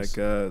now. It is.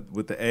 Like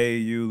with the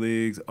AAU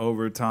leagues,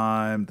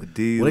 overtime, the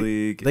D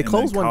League. They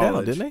closed one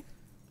down, didn't they?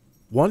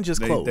 One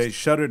just closed. They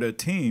shuttered a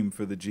team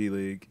for the G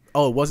League.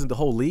 Oh, it wasn't the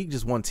whole league,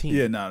 just one team.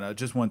 Yeah, no,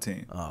 just one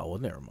team. Oh, well,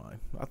 never mind.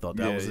 I thought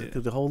that was it,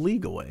 took the whole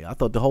league away. I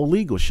thought the whole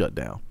league was shut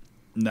down.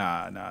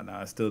 Nah,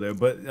 it's still there.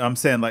 But I'm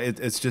saying like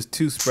it's just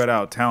too spread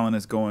out. Talent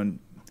is going.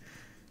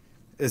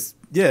 It's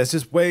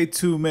just way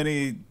too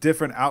many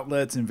different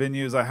outlets and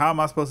venues. Like, how am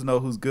I supposed to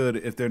know who's good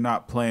if they're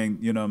not playing?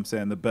 You know what I'm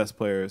saying? The best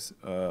players,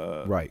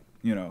 right?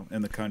 You know,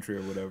 in the country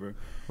or whatever,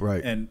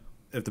 right? And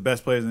if the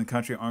best players in the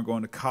country aren't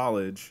going to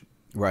college.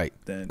 Right,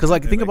 then because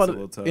like think about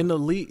it in the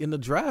league in the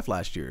draft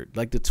last year,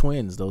 like the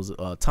twins, those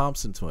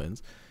Thompson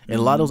twins, and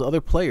a lot of those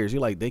other players.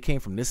 You're like they came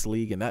from this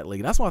league and that league,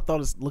 and that's why I thought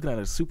it's looking at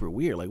it super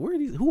weird. Like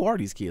who are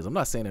these kids? I'm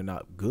not saying they're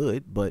not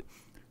good, but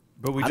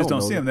we just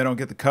don't see them. They don't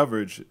get the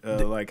coverage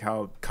like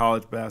how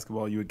college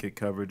basketball you would get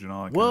coverage and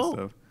all that kind of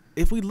stuff.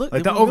 If we look,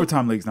 like the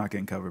overtime league's not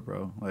getting covered,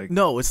 bro. Like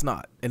no, it's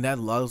not, and that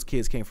a lot of those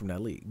kids came from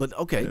that league. But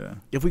okay,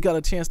 if we got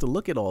a chance to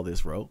look at all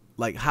this, bro,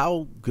 like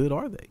how good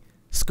are they?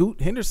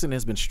 Scoot Henderson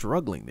has been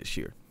struggling this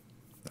year.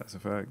 That's a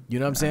fact. You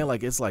know what I'm saying?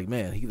 Like it's like,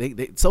 man,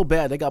 they so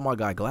bad they got my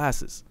guy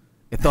glasses.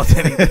 They thought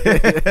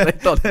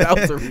that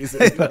was the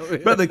reason. You know what I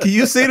mean? Brother, can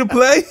you see the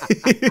play?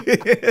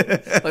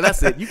 Like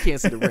that's it. You can't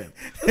see the rim.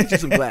 Let me get you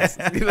some glasses.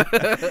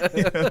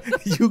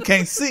 You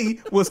can't see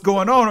what's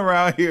going on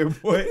around here,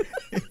 boy.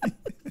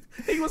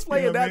 He was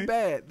playing that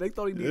bad. They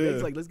thought he needed.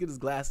 He's like, let's get his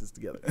glasses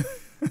together.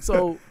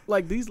 So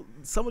like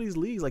some of these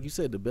leagues, like you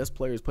said, the best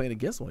players playing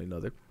against one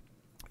another.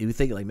 You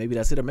think like maybe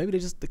that's it, or maybe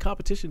the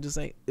competition just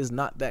is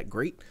not that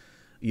great.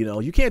 You know,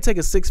 you can't take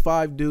a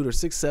 6'5" dude or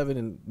 6'7"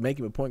 and make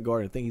him a point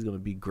guard and think he's going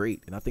to be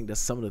great. And I think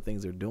that's some of the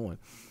things they're doing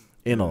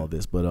in all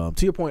this. But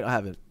to your point, I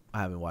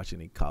haven't watched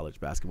any college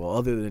basketball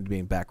other than it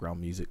being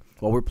background music.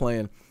 While we're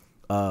playing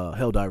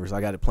Helldivers,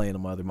 I got it playing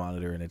on my other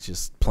monitor and it's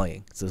just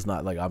playing. So it's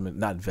not like I'm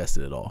not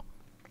invested at all.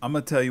 I'm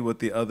gonna tell you what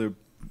the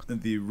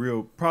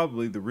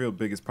real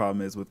biggest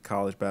problem is with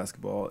college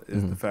basketball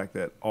is the fact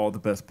that all the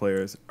best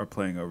players are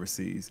playing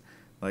overseas.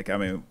 Like, I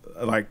mean,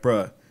 like,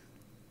 bruh,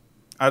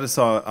 I just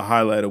saw a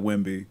highlight of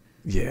Wemby.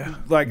 Yeah.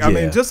 Like, I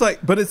mean, just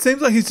like, but it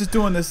seems like he's just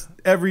doing this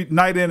every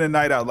night in and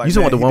night out. Like, you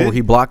saw the one where he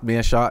blocked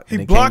man's shot?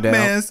 He blocked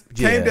man's,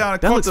 came down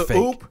and caught the fake.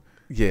 oop.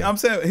 Yeah. I'm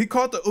saying he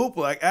caught the oop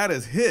like at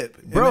his hip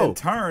and then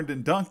turned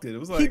and dunked it. It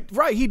was like.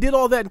 He did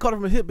all that and caught it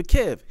from a hip, but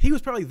Kev, he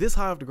was probably this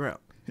high off the ground.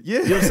 Yeah.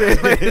 You know what I'm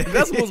saying? Like,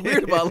 that's what was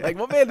weird about it. Like,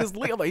 my man just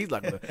I'm like, he's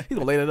going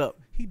to lay that up.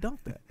 He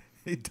dunked that.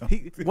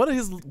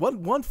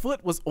 One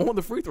foot was on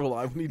the free throw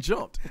line when he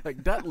jumped.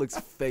 Like that looks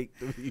fake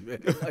to me,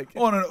 man. Like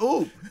on an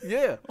oop.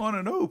 Yeah. On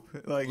an oop.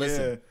 Like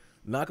listen,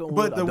 knock on wood.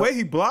 But the way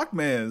he blocked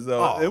man's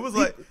though, it was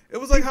like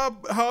how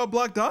I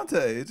blocked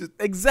Dante. It just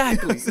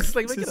exactly. It's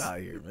like, get out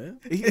of here, man.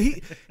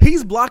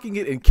 He's blocking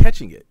it and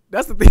catching it.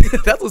 That's the thing.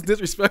 That's what's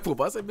disrespectful.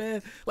 But I said,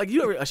 man, like you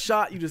know, a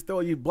shot you just throw,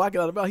 you block it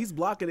out of the mouth. He's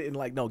blocking it and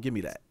like, no, give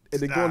me that.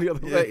 And then going the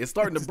other way. It's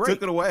starting to break.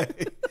 Took it away.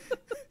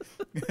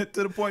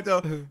 To the point though,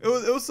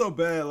 it was so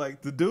bad.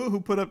 Like the dude who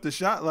put up the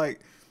shot,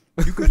 like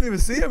you couldn't even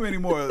see him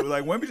anymore.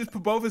 Like Wemby just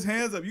put both his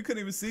hands up, you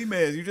couldn't even see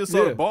man. You just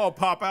saw the ball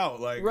pop out.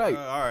 Like right,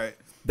 all right.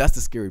 That's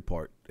the scary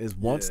part. Is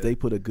once they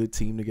put a good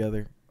team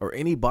together, or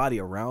anybody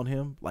around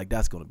him, like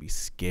that's gonna be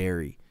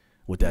scary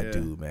with that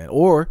dude, man.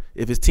 Or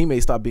if his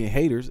teammates stop being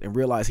haters and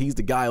realize he's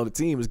the guy on the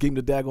team, is giving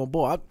the daggone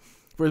ball.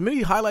 For as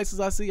many highlights as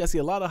I see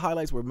a lot of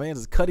highlights where man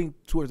is cutting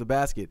towards the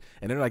basket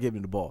and they're not giving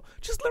him the ball.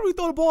 Just literally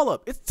throw the ball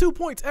up. It's 2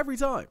 points every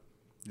time.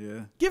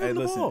 Yeah. Give him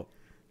the ball.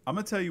 I'm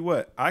going to tell you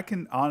what. I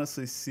can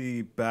honestly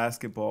see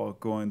basketball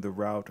going the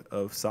route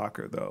of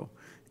soccer, though.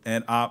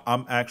 And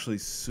I'm actually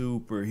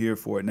super here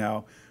for it.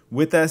 Now,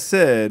 with that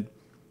said,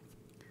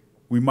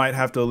 we might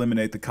have to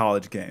eliminate the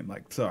college game.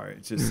 Like, sorry,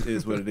 it just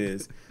is what it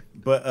is.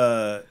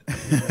 But,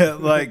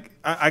 like,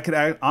 I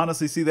could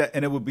honestly see that,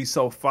 and it would be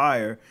so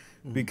fire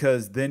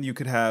because then you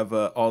could have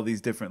all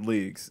these different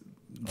leagues,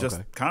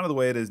 just kind of the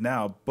way it is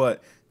now,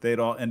 but they'd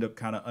all end up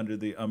kind of under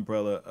the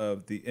umbrella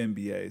of the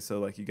NBA. So,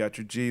 like, you got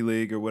your G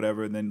League or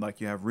whatever, and then, like,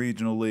 you have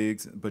regional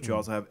leagues, but you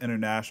also have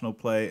international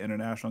play,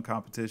 international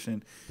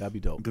competition. That'd be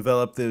dope.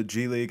 Develop the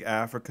G League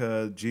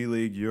Africa, G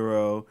League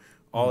Euro,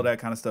 all of that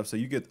kind of stuff. So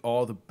you get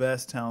all the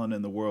best talent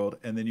in the world,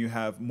 and then you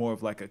have more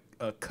of like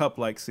a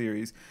cup-like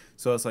series.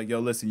 So it's like, yo,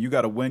 listen, you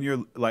got to win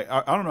your, like,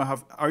 I don't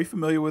know, are you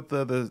familiar with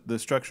the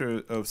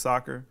structure of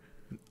soccer?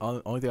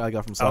 Only thing I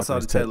got from soccer outside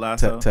is of Ted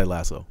Lasso. Ted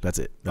Lasso. That's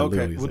it. That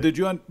okay. Well, did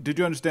you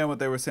understand what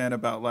they were saying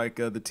about like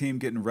the team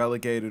getting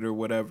relegated or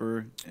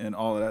whatever and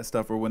all of that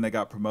stuff, or when they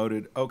got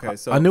promoted? Okay,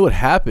 so I knew it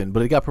happened,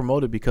 but it got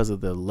promoted because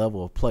of the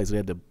level of play. So they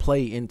had to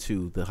play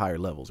into the higher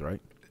levels, right?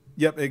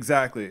 Yep,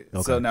 exactly.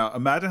 Okay. So now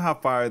imagine how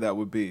fire that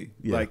would be.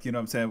 Yeah. Like, you know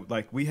what I'm saying?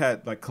 Like we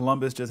had, like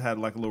Columbus just had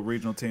like a little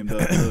regional team.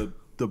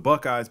 The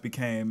Buckeyes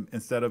became,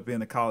 instead of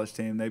being a college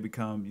team, they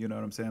become, you know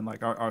what I'm saying,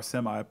 like our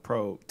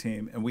semi-pro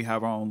team, and we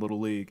have our own little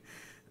league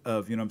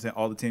of, you know what I'm saying,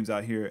 all the teams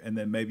out here, and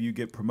then maybe you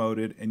get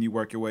promoted and you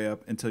work your way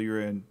up until you're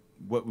in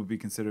what would be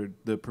considered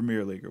the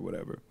Premier League or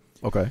whatever.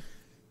 Okay.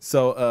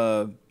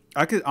 So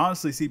I could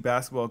honestly see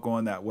basketball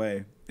going that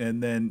way,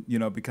 and then, you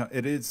know,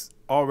 it is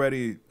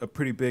already a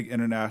pretty big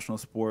international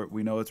sport.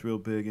 We know it's real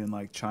big in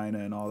like China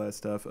and all that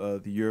stuff,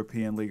 the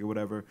European League or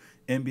whatever.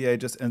 NBA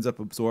just ends up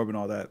absorbing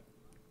all that.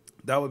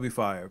 That would be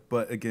fire.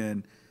 But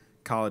again,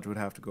 college would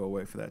have to go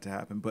away for that to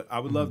happen. But I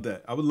would love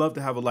that. I would love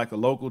to have a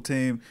local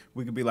team.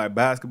 We could be like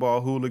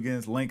basketball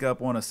hooligans, link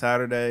up on a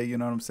Saturday. You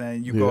know what I'm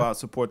saying? You go out,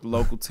 support the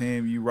local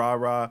team. You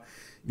rah-rah.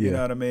 You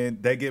know what I mean?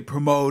 They get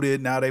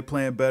promoted. Now they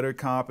playing better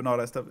comp and all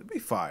that stuff. It'd be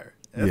fire.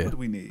 That's what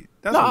we need.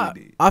 That's what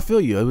we need. I feel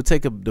you. It would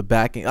take the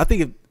backing. I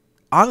think,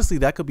 honestly,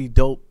 that could be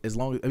dope as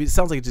long as, I mean, it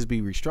sounds like it'd just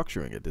be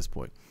restructuring at this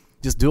point.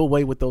 Just do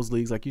away with those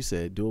leagues, like you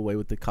said. Do away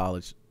with the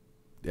college.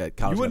 You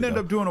wouldn't end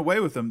up doing away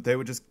with them. They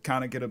would just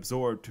kind of get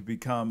absorbed to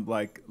become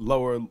like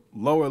lower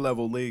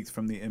level leagues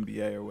from the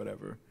NBA or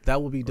whatever.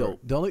 That would be dope.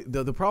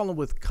 The problem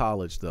with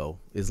college though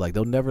is like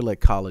they'll never let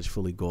college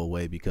fully go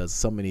away because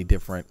so many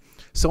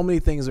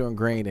things are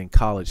ingrained in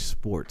college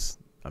sports.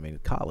 I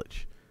mean,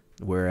 college.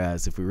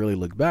 Whereas if we really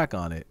look back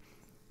on it,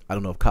 I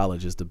don't know if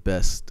college is the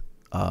best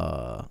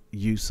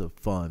use of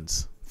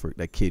funds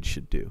that kids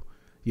should do,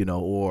 you know,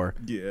 or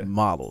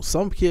models.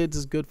 Some kids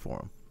is good for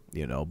them.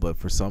 You know, but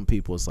for some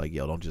people, it's like,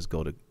 yo, don't just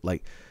go to,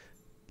 like,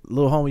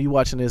 little homie, you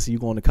watching this, you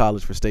going to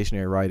college for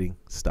stationary writing,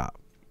 stop.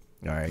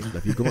 All right,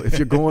 if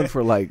you're going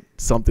for like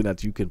something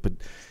that you can put,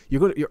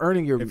 you're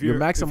earning you're maximizing.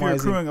 If you're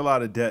accruing a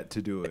lot of debt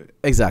to do it.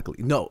 Exactly.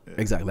 No,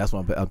 exactly. That's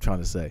what I'm trying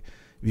to say.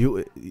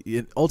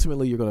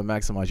 Ultimately, you're going to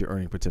maximize your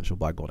earning potential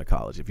by going to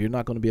college. If you're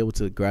not going to be able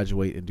to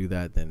graduate and do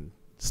that, then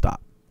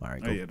stop. All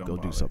right, go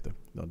do something.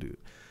 Don't do it.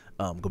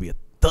 Go be a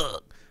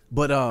thug.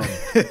 But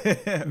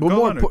but go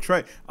more on a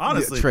trade.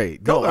 Honestly,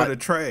 trade. Go on a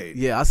trade.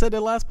 Yeah, I said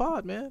that last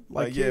pod, man.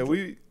 Like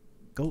we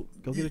go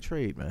get a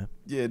trade, man.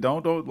 Yeah,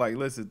 don't like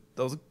listen.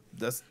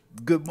 That's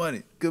good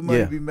money. Good money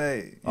to be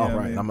made. All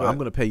right, I'm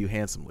gonna pay you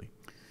handsomely.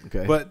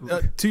 Okay.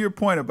 But to your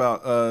point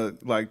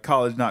about like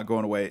college not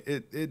going away,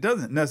 it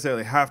doesn't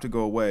necessarily have to go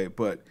away,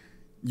 but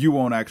you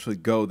won't actually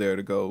go there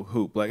to go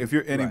hoop. Like if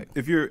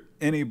you're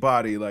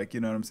anybody, like,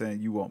 you know what I'm saying,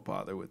 you won't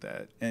bother with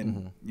that.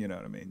 And you know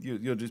what I mean?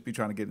 You'll just be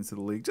trying to get into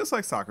the league, just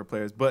like soccer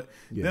players. But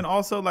then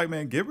also, like,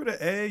 man, get rid of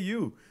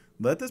AAU.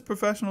 Let this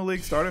professional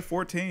league start at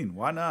 14.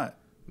 Why not?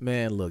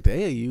 Man, look, the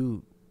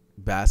AAU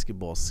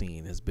basketball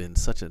scene has been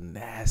such a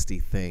nasty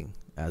thing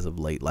as of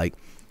late. Like,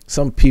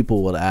 some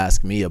people would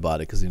ask me about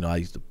it because, you know, I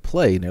used to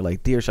play, and they're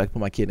like, dear, should I put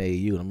my kid in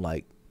AAU? And I'm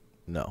like,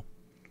 no.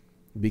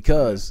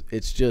 Because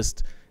it's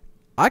just –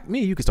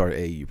 you can start an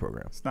AAU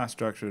program. It's not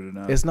structured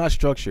enough. It's not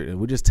structured, and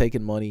we're just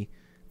taking money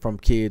from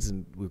kids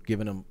and we're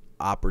giving them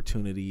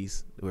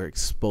opportunities or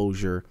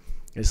exposure.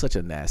 It's such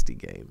a nasty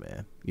game,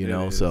 man. You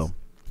know, so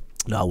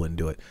no, I wouldn't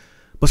do it.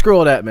 But screw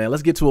all that, man.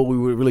 Let's get to what we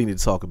really need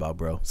to talk about,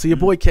 bro. So your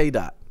boy K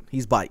Dot,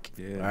 he's bike.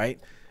 All right,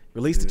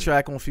 released the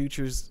track on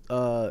Future's,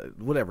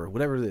 whatever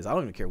it is. I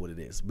don't even care what it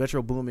is.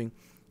 Metro Booming,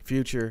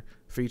 Future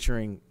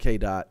featuring K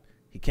Dot.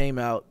 He came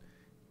out.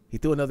 He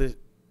threw another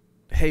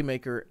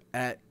haymaker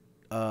at.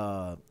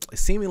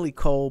 Seemingly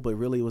Cole, but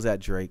really was at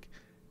Drake.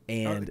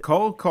 And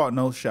Cole caught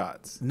no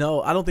shots.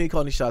 No, I don't think he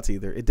caught any shots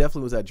either. It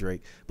definitely was at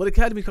Drake. But it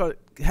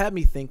had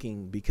me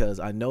thinking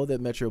because I know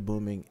that Metro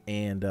Booming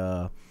and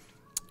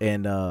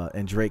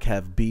Drake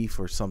have beef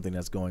or something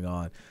that's going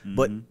on.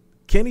 But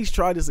Kenny's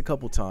tried this a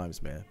couple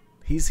times, man.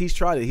 He's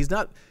tried it. He's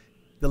not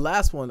the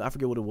last one. I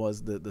forget what it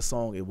was. The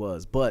song it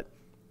was, but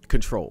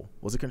Control.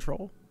 Was it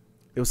Control?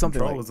 It was something.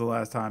 Control was the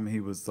last time he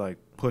was like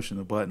pushing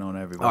the button on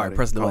everybody. All right,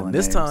 pressing the button.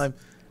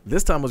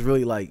 This time was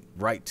really like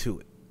right to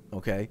it,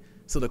 okay?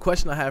 So the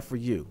question I have for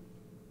you,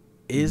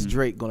 is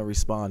Drake going to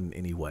respond in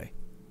any way?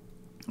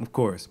 Of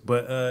course,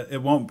 but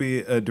it won't be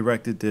a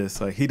directed diss.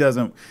 Like, he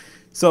doesn't.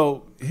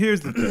 So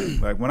here's the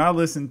thing. Like, when I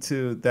listened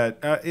to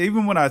that,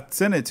 even when I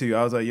sent it to you,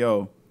 I was like,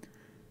 yo,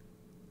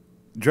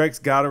 Drake's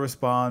got to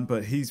respond,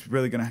 but he's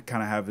really going to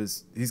kind of have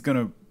he's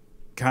going to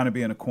kind of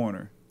be in a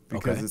corner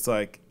because it's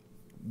like,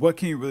 what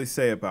can you really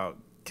say about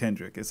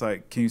Kendrick? It's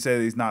like, can you say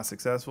that he's not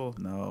successful?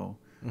 No.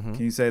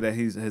 Can you say that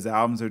his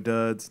albums are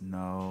duds?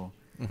 No.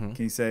 Can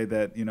you say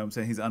that, you know what I'm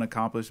saying, he's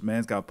unaccomplished?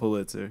 Man's got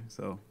Pulitzer,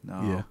 so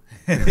no.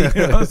 Yeah.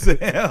 You know what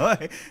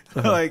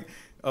I'm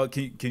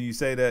saying? Can you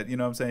say that, you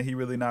know what I'm saying, he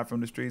really not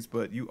from the streets,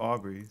 but you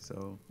Aubrey,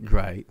 so.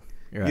 Right.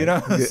 Right. You know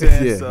what I'm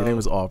saying? Yeah, so, your name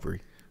was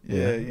Aubrey.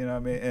 Yeah, you know what I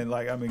mean? And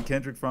like, I mean,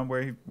 Kendrick from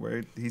where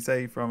he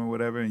say he from or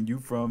whatever, and you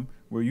from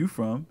where you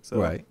from. So,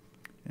 right.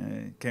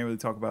 And can't really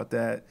talk about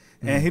that.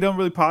 And he don't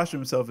really posture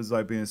himself as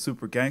like being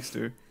super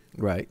gangster.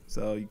 Right.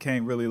 So you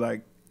can't really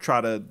like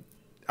try to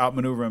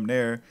outmaneuver him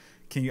there.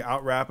 Can you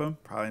out rap him?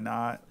 Probably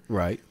not.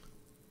 Right.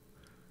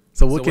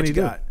 So what can he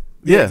do? Got?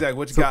 Yeah, exactly.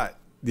 What you got?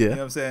 Yeah. You know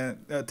what I'm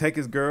saying? Take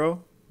his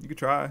girl. You could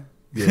try.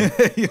 Yeah.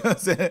 You know what I'm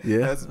saying? Yeah.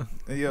 That's,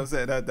 you know what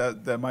I'm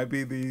saying? That might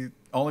be the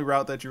only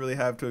route that you really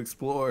have to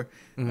explore,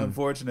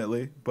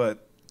 unfortunately.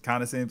 But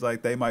kind of seems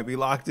like they might be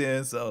locked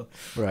in. So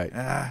right.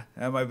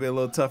 That might be a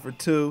little tougher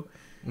too.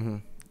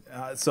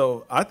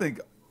 So I think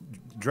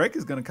Drake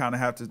is going to kind of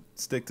have to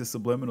stick to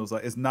subliminals.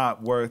 Like, it's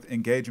not worth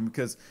engaging,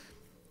 because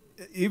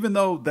even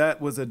though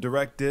that was a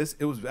direct diss,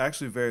 it was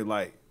actually very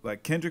light.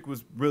 Like, Kendrick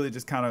was really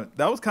just that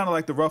was kind of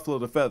like the ruffle of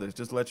the feathers,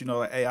 just to let you know,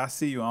 like, hey, I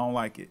see you, I don't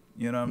like it.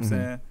 You know what I'm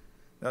saying?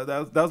 That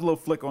was a little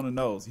flick on the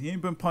nose. He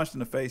ain't been punched in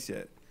the face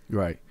yet.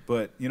 Right.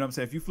 But, you know what I'm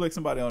saying, if you flick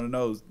somebody on the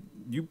nose,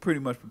 you pretty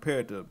much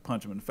prepared to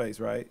punch him in the face,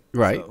 right?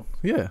 Right. So,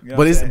 yeah. You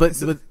know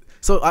but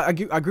so I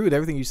agree with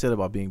everything you said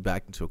about being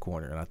backed into a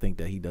corner, and I think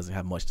that he doesn't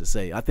have much to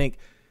say. I think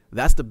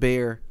that's the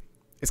bear.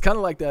 It's kind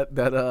of like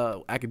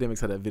that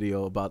Academics had that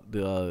video about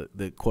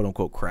the quote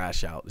unquote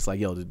crash out. It's like,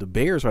 yo, the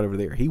bear's right over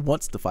there. He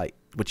wants to fight,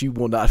 but you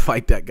will not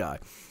fight that guy,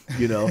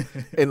 you know.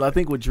 And I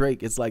think with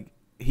Drake, it's like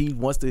he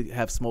wants to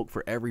have smoke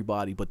for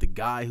everybody, but the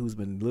guy who's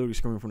been literally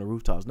screaming from the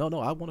rooftops, no,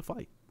 I want to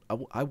fight.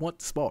 I want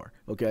to spar.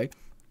 Okay,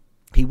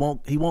 he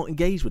won't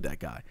engage with that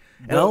guy,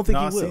 and I don't think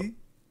he will. See,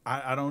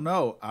 I don't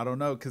know. I don't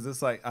know, because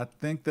it's like, I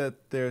think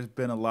that there's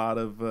been a lot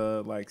of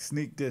like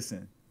sneak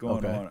dissing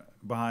going on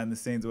behind the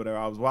scenes or whatever.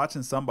 I was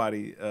watching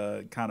somebody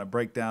kind of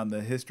break down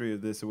the history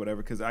of this or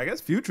whatever, because I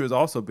guess Future is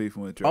also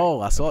beefing with Drake.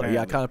 Oh, I saw that.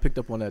 Yeah, I kind of picked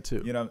up on that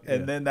too. You know,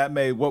 and then that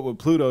made What Would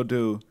Pluto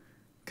Do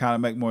kind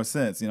of make more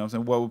sense. You know what I'm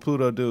saying? What would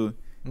Pluto do?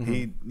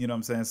 He, you know what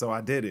I'm saying? So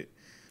I did it.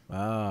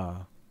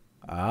 And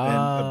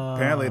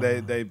apparently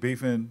they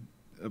beefing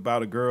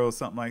about a girl or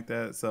something like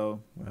that. So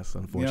that's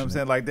unfortunate. You know what I'm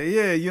saying? Like,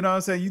 you know what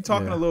I'm saying? You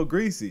talking a little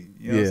greasy.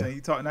 You know what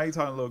I'm saying? Now you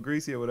talking a little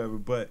greasy or whatever.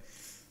 But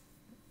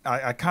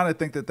I kind of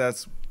think that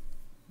that's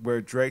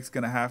where Drake's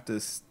going to have to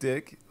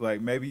stick.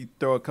 Like, maybe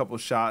throw a couple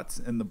shots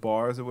in the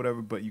bars or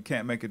whatever, but you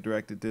can't make a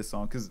directed diss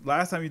song. Because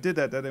last time you did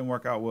that didn't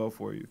work out well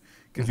for you.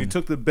 Because you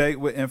took the bait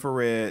with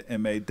Infrared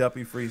and made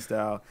Duppy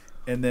freestyle,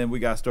 and then we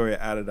got Story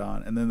added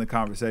on, and then the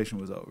conversation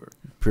was over.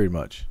 Pretty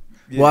much.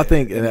 Yeah. Well, I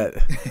think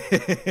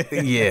that,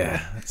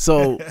 yeah.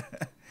 So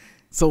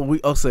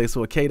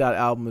a K Dot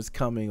album is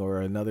coming,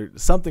 or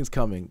something's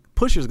coming.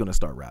 Pusha's gonna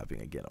start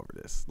rapping again over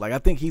this. Like, I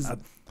think he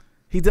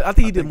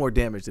did more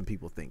damage than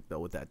people think, though,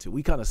 with that too.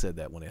 We kind of said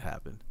that when it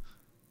happened.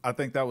 I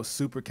think that was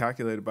super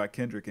calculated by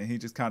Kendrick, and he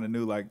just kind of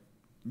knew, like,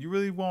 you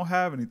really won't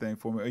have anything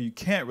for me, or you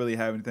can't really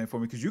have anything for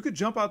me, because you could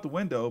jump out the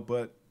window,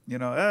 but you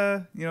know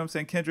what I'm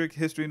saying? Kendrick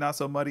history not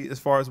so muddy as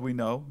far as we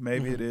know.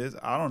 Maybe it is.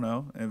 I don't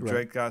know. If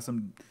Drake got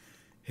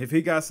if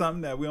he got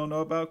something that we don't know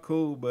about,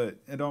 cool, but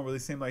it don't really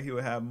seem like he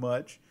would have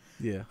much.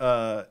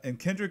 Yeah. And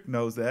Kendrick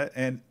knows that.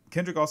 And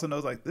Kendrick also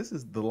knows, like, this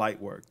is the light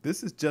work.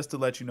 This is just to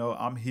let you know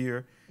I'm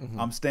here.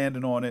 I'm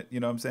standing on it. You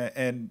know what I'm saying?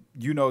 And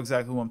you know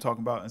exactly who I'm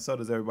talking about. And so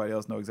does everybody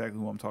else know exactly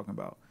who I'm talking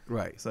about.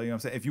 Right. So, you know what I'm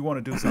saying? If you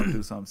want to do something,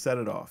 do something. Set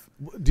it off.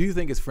 Do you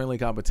think it's friendly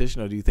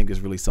competition, or do you think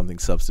there's really something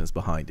substance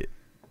behind it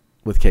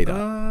with K-Dot?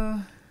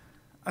 I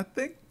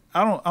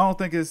don't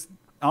think it's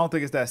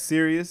that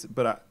serious,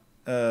 but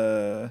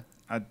I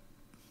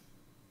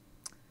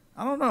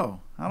don't know.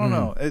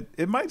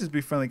 It might just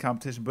be friendly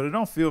competition, but it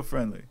don't feel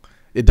friendly.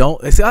 It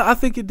don't. See, I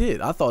think it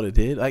did. I thought it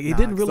did. Like, it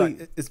didn't really.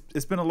 Like,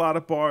 it's been a lot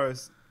of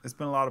bars. It's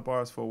been a lot of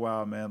bars for a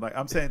while, man. Like,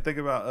 I'm saying, think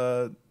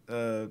about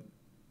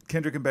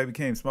Kendrick and Baby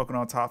Keem smoking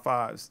on top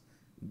fives.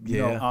 You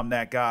know, I'm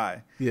that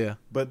guy. Yeah.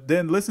 But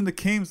then listen to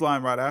Keem's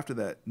line right after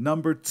that.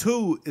 Number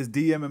 2 is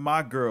DMing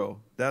my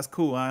girl. That's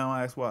cool. I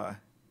don't ask why.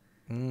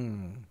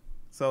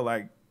 So,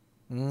 like,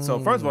 so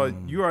first of all,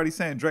 you already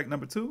saying Drake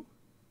number 2?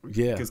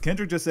 Yeah. Because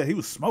Kendrick just said he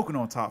was smoking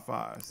on top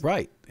fives.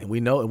 Right. And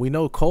we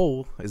know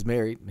Cole is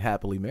married,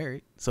 happily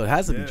married. So it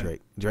has to be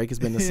Drake. Drake has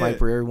been the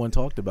sniper everyone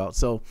talked about.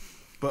 So,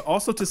 but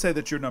also to say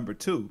that you're number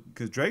 2,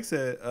 because Drake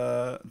said,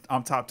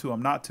 I'm top 2,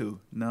 I'm not 2.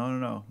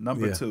 No.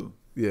 Number 2.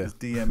 Yeah. Is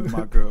DMing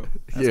my girl.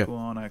 That's cool.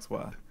 I don't ask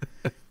why.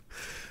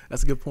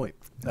 That's a good point.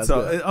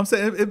 I'm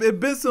saying it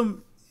been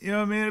some, you know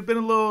what I mean? It been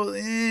a little,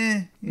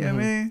 you know what I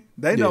mean?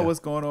 They know what's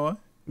going on.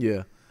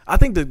 Yeah. I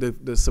think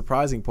the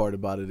surprising part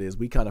about it is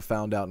we kind of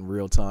found out in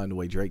real time the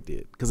way Drake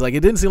did. Because, like,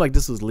 it didn't seem like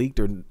this was leaked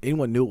or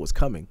anyone knew it was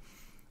coming.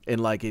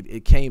 And, like,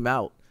 it came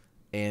out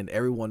and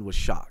everyone was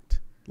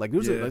shocked. Like,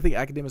 I think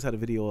Academics had a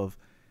video of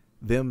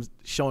them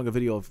showing a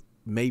video of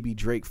maybe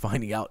Drake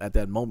finding out at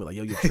that moment, like,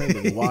 yo, you're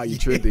trending. Why are you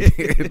trending?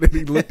 And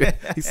then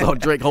he saw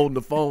Drake holding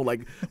the phone,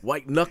 like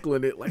white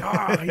knuckling it, like,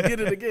 he did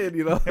it again,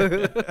 you know.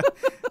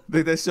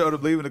 Think that showed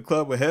him leaving the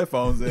club with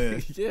headphones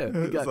in. Yeah,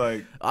 it's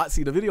like, I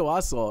see the video I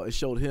saw. It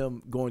showed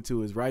him going to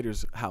his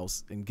writer's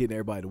house and getting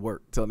everybody to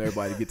work, telling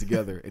everybody to get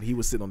together, and he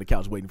was sitting on the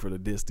couch waiting for the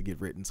disc to get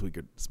written so he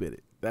could spit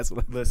it. That's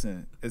what.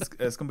 Listen,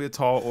 it's gonna be a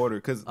tall order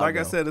because, like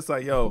I said, it's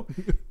like, yo,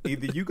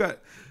 either you got,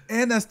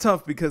 and that's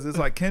tough because it's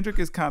like Kendrick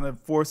is kind of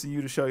forcing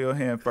you to show your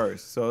hand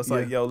first. So it's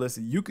like, yo,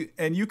 listen, you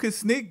could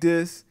sneak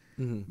this,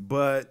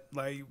 but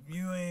like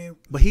you ain't.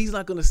 But he's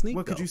not gonna sneak.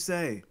 What could you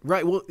say?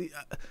 Right. Well.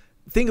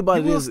 Think about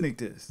it. He will sneak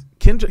this.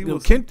 Kendrick is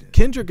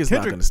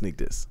not going to sneak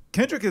this.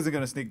 Kendrick isn't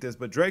going to sneak this,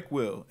 but Drake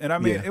will. And I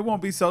mean, it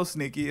won't be so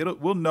sneaky.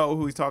 We'll know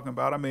who he's talking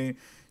about. I mean,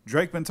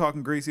 Drake been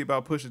talking greasy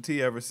about Pusha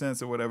T ever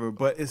since or whatever,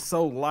 but it's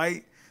so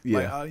light.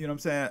 Yeah. Like, you know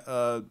what I'm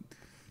saying?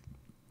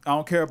 I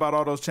don't care about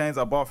all those chains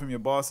I bought from your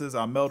bosses.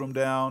 I melt them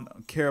down. I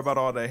don't care about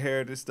all that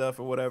heritage stuff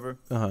or whatever.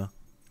 You know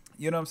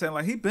what I'm saying?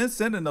 Like, he been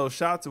sending those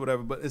shots or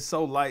whatever, but it's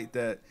so light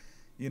that,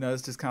 you know,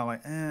 it's just kind of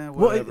like,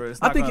 whatever. It's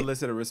not going to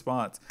elicit a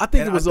response. I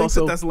think that's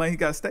the lane he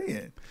got to stay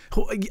in.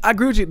 I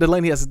agree with you, the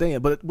lane he has to stay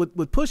in. But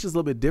with Push is a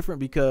little bit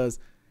different because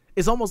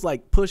it's almost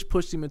like Push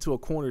pushed him into a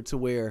corner to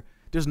where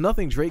there's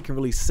nothing Drake can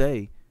really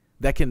say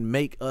that can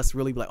make us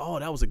really be like, oh,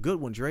 that was a good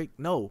one, Drake.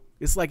 No,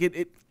 it's like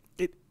it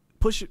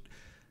Push.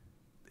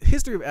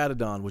 History of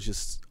Adidon was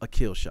just a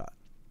kill shot.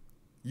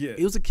 Yeah,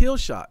 it was a kill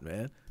shot,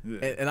 man. Yeah.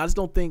 And I just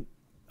don't think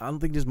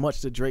there's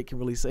much that Drake can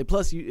really say.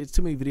 Plus, it's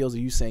too many videos of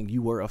you saying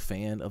you were a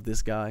fan of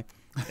this guy,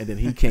 and then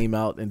he came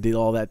out and did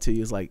all that to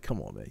you. It's like,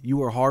 come on, man. You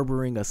were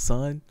harboring a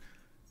son.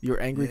 You're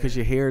angry because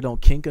your hair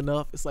don't kink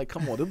enough. It's like,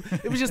 come on.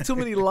 It was just too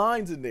many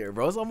lines in there,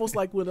 bro. It's almost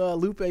like what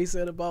Lupe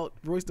said about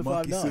Royce the 5'9".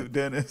 Monkey Suit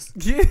Dennis.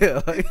 Yeah.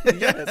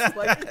 Yes.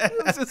 Like,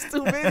 it was just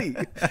too many.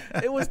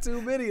 It was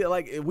too many.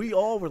 Like, we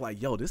all were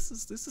like, yo, this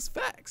is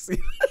facts.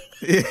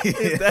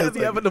 Instead of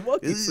having the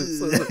monkey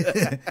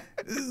suit.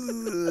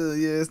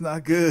 Yeah, it's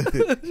not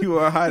good. You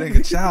are hiding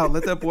a child.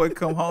 Let that boy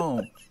come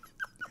home.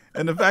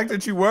 And the fact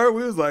that you were,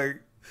 we was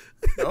like,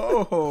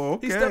 oh,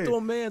 okay. He stepped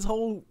on man's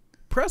whole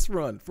press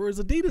run for his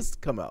Adidas to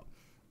come out.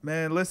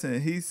 Man,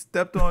 listen, he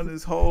stepped on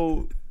his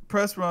whole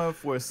press run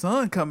for his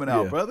son coming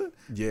out, brother.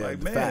 Yeah,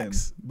 like, man,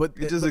 facts. But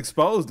it just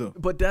exposed him.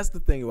 But that's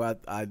the thing where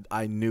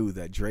I knew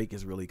that Drake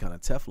is really kind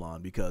of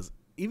Teflon because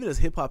even as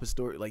hip hop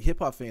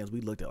fans,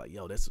 we looked at like,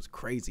 yo, this was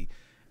crazy,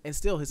 and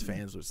still his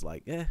fans was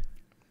like,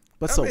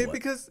 But I mean, what?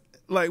 Because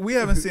like we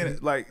haven't seen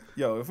it. Like,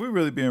 yo, if we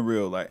really being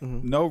real, like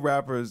no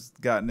rapper's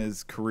gotten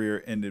his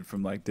career ended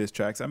from like diss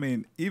tracks. I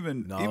mean,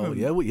 even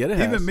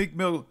Meek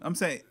Mill. I'm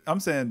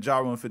saying Ja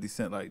Rule and 50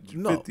 Cent, like 50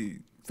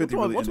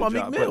 really what's ended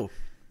Meek Mill?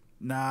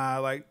 Nah,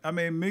 like, I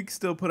mean, Meek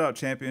still put out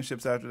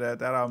championships after that.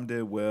 That album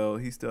did well.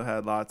 He still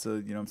had lots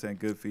of, you know what I'm saying,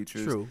 good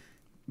features. True.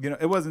 You know,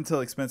 it wasn't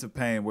until Expensive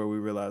Pain where we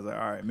realized, like,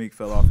 all right, Meek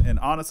fell off. And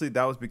honestly,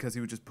 that was because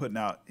he was just putting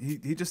out,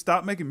 he just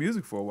stopped making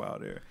music for a while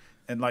there.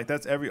 And, like,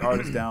 that's every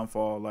artist's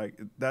downfall.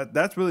 Like,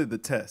 that's really the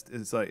test.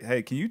 It's like,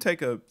 hey, can you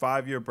take a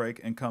 5-year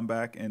break and come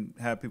back and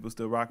have people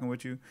still rocking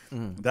with you?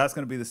 That's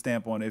going to be the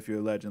stamp on if you're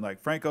a legend. Like,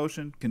 Frank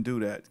Ocean can do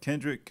that.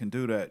 Kendrick can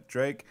do that.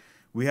 Drake,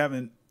 we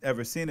haven't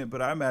ever seen it,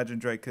 but I imagine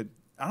Drake could.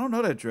 I don't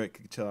know that Drake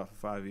could chill out for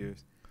 5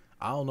 years.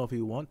 I don't know if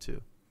he would want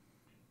to.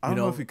 I don't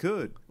know if he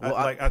could. Well,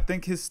 I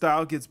think his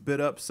style gets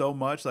bit up so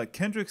much. Like,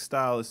 Kendrick's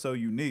style is so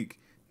unique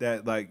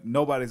that, like,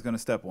 nobody's going to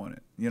step on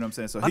it. You know what I'm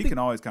saying? So he can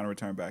always kind of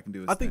return back and do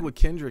his thing. I think with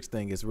Kendrick's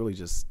thing is really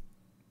just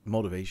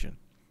motivation.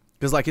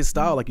 Because, like, his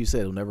style, like you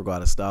said, will never go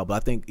out of style. But I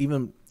think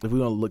even if we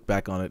want to look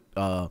back on it,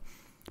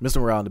 Mr.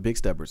 Morale and the Big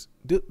Steppers,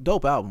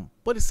 dope album.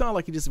 But it sounded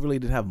like he just really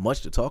didn't have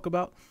much to talk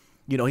about.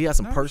 You know, he had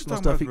some personal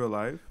stuff. His real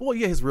life. Well,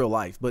 yeah, his real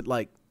life. But,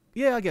 like,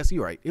 yeah, I guess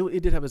you're right.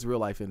 It did have his real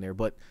life in there.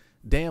 But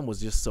Damn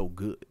was just so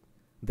good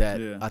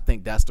that I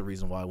think that's the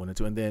reason why I went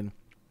into it. And then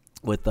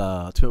with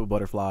Twin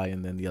Butterfly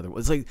and then the other one.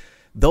 It's like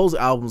those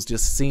albums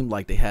just seemed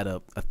like they had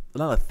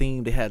not a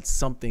theme. They had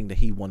something that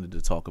he wanted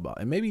to talk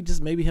about. And maybe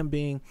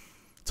him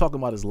talking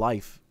about his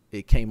life,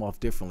 it came off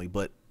differently.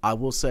 But I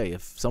will say,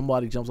 if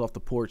somebody jumps off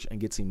the porch and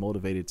gets him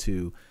motivated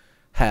to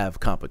have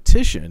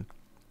competition,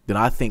 then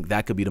I think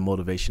that could be the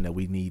motivation that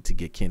we need to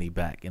get Kenny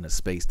back in a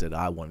space that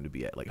I wanted to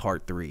be at, like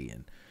Heart 3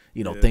 and,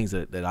 you know, things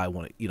that I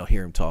want to, you know,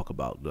 hear him talk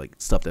about, like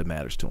stuff that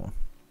matters to him.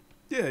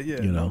 Yeah,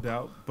 no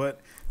doubt.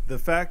 But the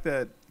fact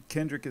that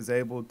Kendrick is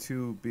able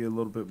to be a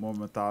little bit more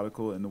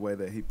methodical in the way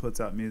that he puts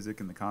out music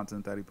and the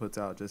content that he puts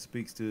out just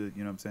speaks to, you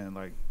know what I'm saying,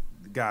 like,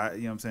 the guy,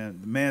 you know what I'm saying,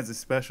 the man's is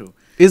special.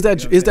 Is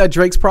that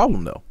Drake's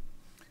problem, though?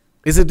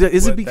 Is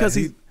it because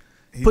he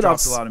put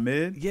out a lot of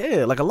mid?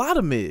 Yeah, like a lot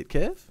of mid,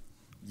 Kev.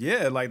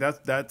 Yeah, like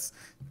that's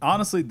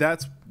honestly,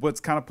 that's what's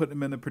kind of putting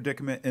him in the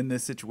predicament in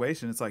this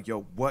situation. It's like,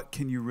 yo, what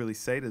can you really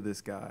say to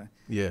this guy?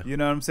 Yeah, you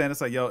know what I'm saying?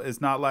 It's like, yo,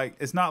 it's not like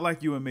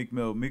you and Meek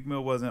Mill. Meek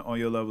Mill wasn't on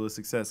your level of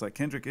success like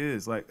Kendrick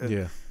is. Like,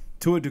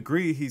 to a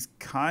degree, he's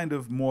kind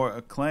of more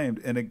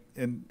acclaimed.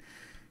 And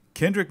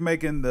Kendrick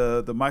making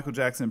the Michael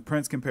Jackson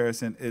Prince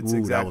comparison, it's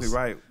exactly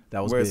right.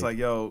 That was where big. it's like,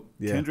 yo,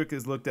 Yeah. Kendrick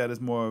is looked at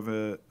as more of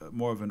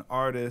an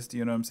artist.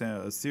 You know what I'm saying?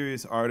 A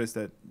serious artist.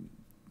 That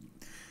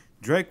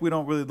Drake, we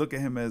don't really look at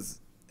him as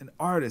an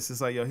artist.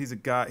 It's like, yo, he's a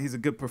guy. He's a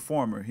good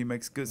performer. He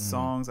makes good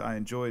songs. I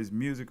enjoy his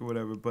music or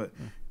whatever, but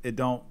it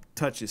don't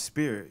touch his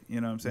spirit.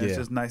 You know what I'm saying? Yeah. It's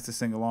just nice to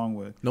sing along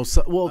with. No,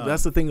 well,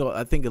 that's the thing. Though,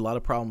 I think a lot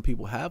of problem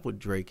people have with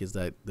Drake is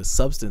that the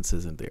substance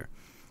isn't there.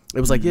 It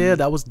was like, yeah,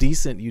 that was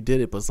decent, you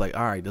did it, but it's like,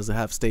 all right, does it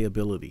have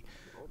stayability?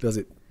 Does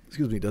it?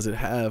 Excuse me. Does it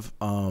have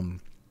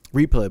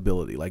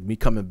replayability? Like me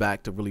coming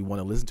back to really want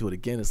to listen to it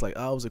again. It's like,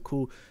 oh, it was a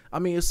cool. I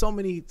mean, there's so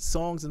many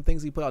songs and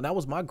things he put out. And that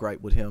was my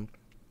gripe with him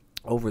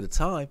over the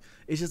time.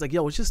 It's just like,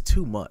 yo, it's just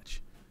too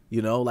much.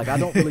 You know, like I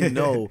don't really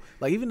know.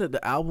 Like even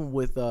the album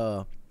with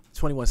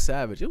 21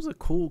 Savage, it was a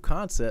cool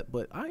concept,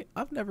 but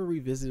I've never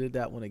revisited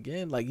that one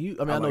again. Like you,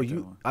 I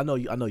mean, I know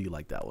you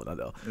like that one. I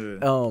know.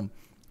 Yeah.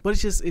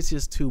 But it's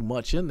just too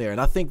much in there, and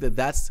I think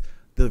that's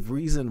the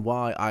reason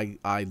why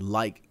I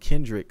like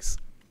Kendrick's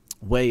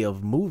way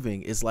of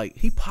moving. Is like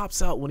he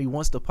pops out when he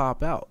wants to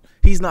pop out.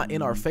 He's not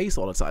in our face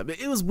all the time.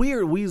 It was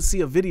weird. We would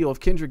see a video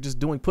of Kendrick just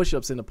doing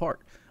push-ups in the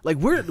park. Like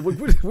where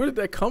did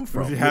that come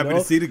from? You're happy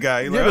to see the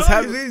guy. You're Yeah,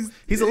 like,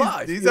 he's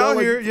alive. He's out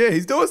here. Yeah,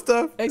 he's doing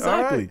stuff.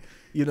 Exactly.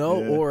 You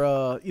know,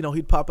 or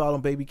he'd pop out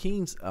on Baby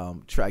Keem's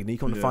track, and you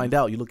come to find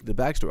out, you look at the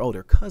backstory, oh,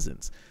 they're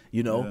cousins.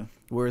 You know,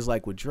 whereas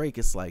like with Drake,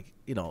 it's like,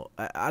 you know,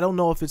 I don't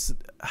know if it's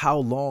how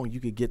long you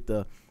could get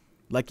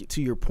like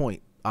to your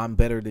point, I'm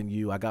better than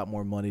you, I got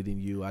more money than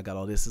you, I got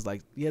all this. It's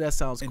like, yeah, that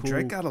sounds cool.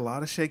 Drake got a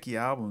lot of shaky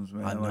albums,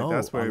 man. I know, like,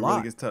 that's where it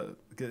really gets tough.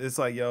 It's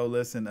like, yo,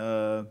 listen,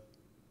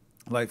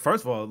 like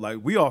first of all, like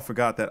we all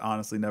forgot that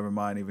Honestly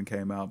Nevermind even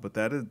came out, but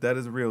that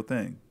is a real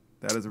thing.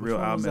 That is a real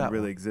album that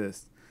really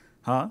exists.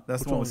 Huh?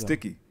 That's the one with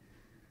Sticky.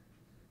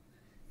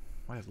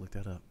 I have to look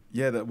that up.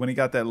 Yeah, when he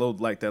got that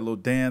little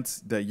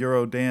dance, that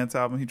Euro dance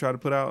album he tried to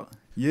put out.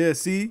 Yeah,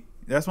 see,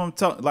 that's what I'm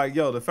talking. Like,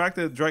 yo, the fact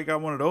that Drake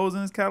got one of those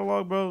in his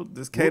catalog, bro,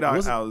 this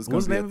K-Dot out is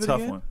gonna be a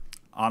tough one.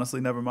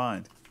 Honestly,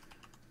 Nevermind.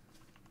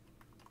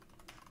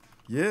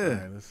 Yeah. All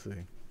right, let's see.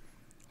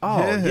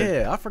 Oh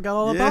yeah, I forgot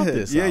all about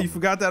this. Yeah, you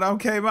forgot that album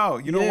came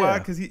out. You know why?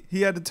 Because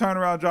he had to turn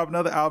around, drop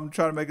another album,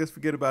 try to make us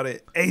forget about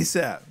it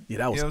ASAP. Yeah,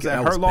 that was. You know what I'm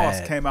saying? Her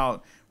Loss came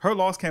out. Her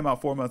Loss came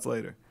out 4 months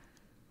later.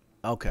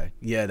 Okay,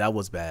 yeah, that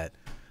was bad.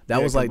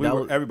 That was like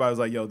everybody was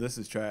like, "Yo, this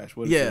is trash."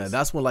 What is this?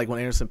 That's when when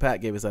Anderson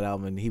 .Paak gave us that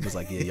album, and he was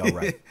like, "Yeah, y'all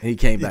right." And he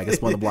came back and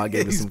spun the block,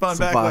 gave us some back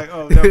fire. like,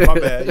 "Oh, no, my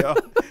bad, y'all,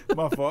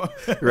 my fault."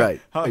 Right,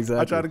 exactly.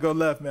 I tried to go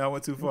left, man. I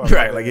went too far.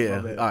 Right, like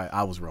all right,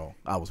 I was wrong.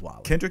 I was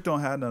wild. Kendrick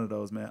don't have none of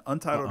those, man.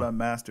 Untitled,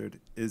 Unmastered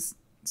is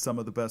some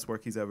of the best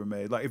work he's ever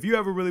made. Like if you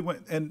ever really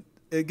went, and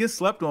it gets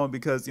slept on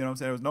because you know what I'm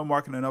saying, there was no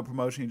marketing, no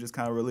promotion. He just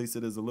kind of released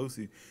it as a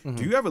Lucy.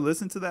 Do you ever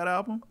listen to that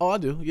album? Oh, I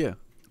do. Yeah.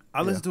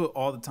 I listen to it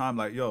all the time.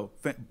 Like, yo,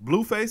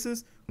 Blue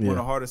Faces, one of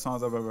the hardest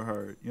songs I've ever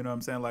heard. You know what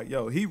I'm saying? Like,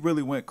 yo, he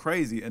really went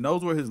crazy, and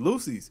those were his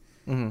Lucy's.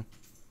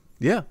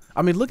 Yeah,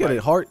 I mean, look at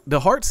it. The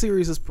Heart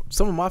series is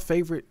some of my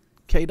favorite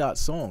K-Dot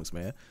songs,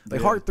 man.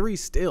 Like Heart 3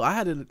 still.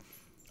 I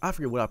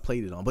forget what I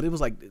played it on, but it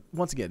was like,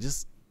 once again,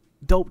 just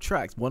dope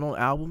tracks. One on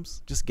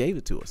albums, just gave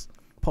it to us.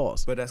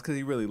 Pause. But that's because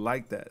he really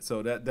liked that.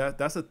 So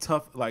that's a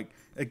tough, like,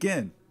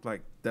 again,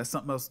 like that's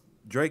something else.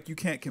 Drake, you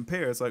can't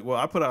compare. It's like, well,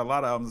 I put out a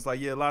lot of albums. It's like,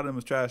 yeah, a lot of them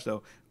was trash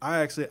though.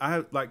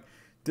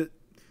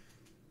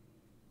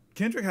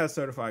 Kendrick has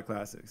certified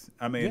classics.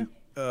 I mean,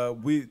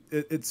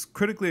 it's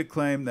critically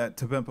acclaimed that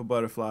To Pimp a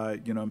Butterfly,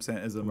 you know what I'm saying,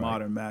 is a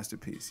modern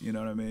masterpiece. You know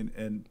what I mean?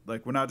 And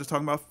like, we're not just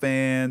talking about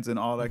fans and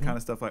all that kind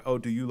of stuff. Like, oh,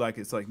 do you like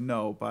it? It's like,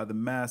 no, by the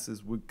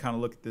masses, we kind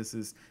of look at this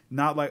as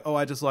not like, oh,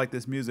 I just like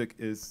this music.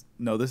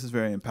 No, this is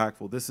very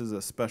impactful. This is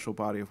a special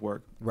body of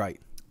work. Right.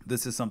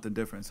 This is something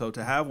different. So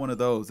to have one of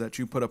those that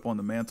you put up on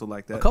the mantle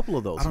like that, a couple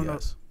of those, I don't know.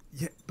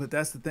 Yeah, but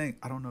that's the thing.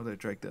 I don't know that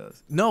Drake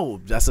does.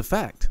 No, that's a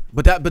fact.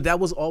 But that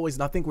was always.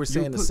 And I think we're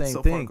saying the same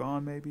So thing. Far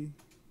Gone, maybe.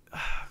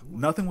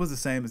 Nothing Was the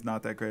Same is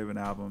not that great of an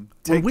album.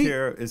 Take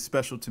Care is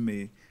special to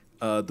me.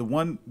 The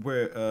one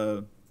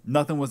where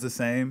Nothing Was the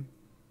Same.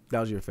 That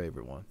was your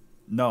favorite one.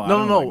 No.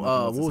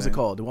 What was it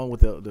called? The one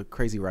with the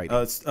crazy writing.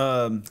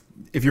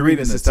 If you're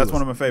reading this, that's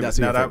one of my favorites.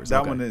 Now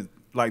that one is.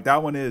 Like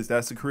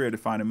that's a career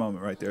defining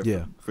moment right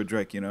there for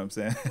Drake, you know what I'm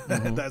saying?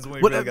 That's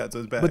when he really got to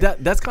his bag.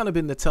 But that's kind of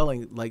been the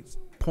telling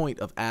point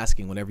of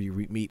asking whenever you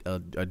meet a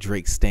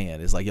Drake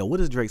stan. It's like, yo, what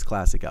is Drake's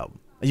classic album?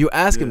 And you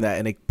ask him that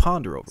and they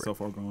ponder over it. So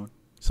Far Gone.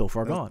 So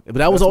Far Gone. But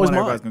that was always mine.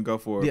 Everybody's gonna go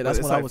for it. Yeah,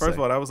 that's what I would say. First of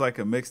all, that was like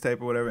a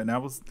mixtape or whatever, and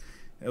it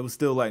was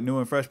still like new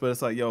and fresh, but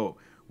it's like, yo,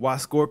 why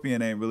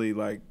Scorpion ain't really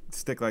like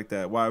stick like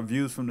that? Why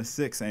Views from the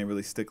Six ain't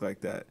really stick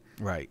like that?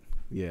 Right.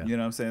 Yeah. You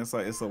know what I'm saying? It's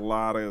like, it's a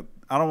lot of,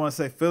 I don't want to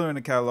say filler in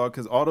the catalog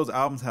because all those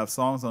albums have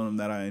songs on them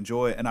that I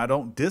enjoy, and I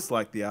don't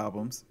dislike the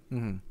albums.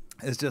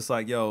 It's just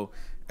like, yo,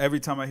 every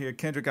time I hear a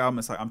Kendrick album,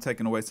 it's like I'm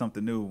taking away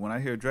something new. When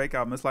I hear a Drake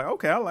album, it's like,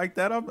 okay, I like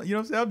that. You know what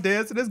I'm saying? I'm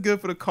dancing. It's good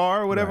for the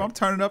car or whatever. Right. I'm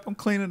turning up. I'm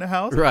cleaning the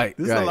house. Right.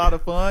 This is a lot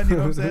of fun. You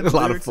know what I'm saying? A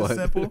lot of Lyrics fun. are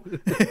simple.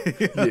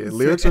 Yeah,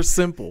 lyrics are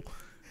simple.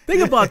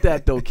 Think about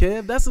that though,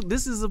 Kev.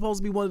 This is supposed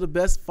to be one of the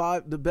best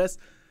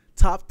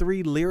top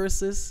 3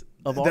 lyricists,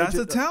 Of all That's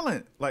a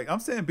talent. Like I'm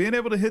saying, being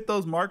able to hit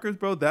those markers,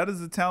 bro, that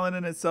is a talent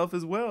in itself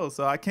as well.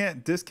 So I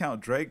can't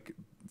discount Drake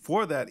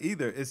for that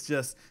either. It's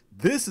just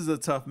this is a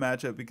tough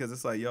matchup because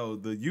it's like, yo,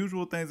 the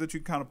usual things that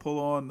you kind of pull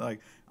on, like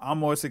I'm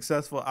more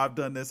successful, I've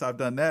done this, I've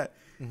done that.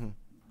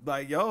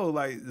 Like, yo,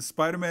 like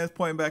Spider-Man's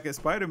pointing back at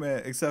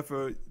Spider-Man, except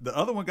for the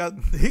other one got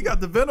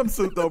the Venom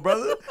suit though,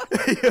 brother.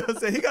 You know what I'm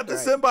saying? He got the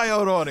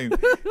symbiote on him.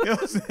 You know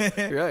what I'm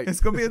saying? Right. It's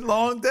gonna be a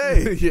long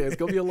day. Yeah, it's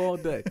gonna be a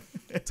long day.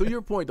 To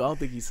your point, though, I don't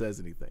think he says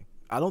anything.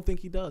 I don't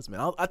think he does,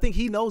 man. I think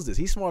he knows this.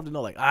 He's smart to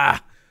know, like,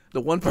 the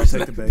one person.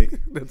 Don't take the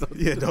bait.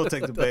 Yeah, don't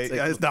take the bait.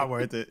 It's not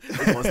worth it. He's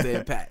gonna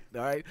stand pat.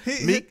 All right,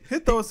 Meek, he'll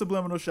throw a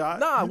subliminal shot.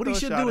 Nah, what he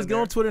should do is get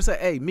on Twitter and say,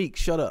 "Hey, Meek,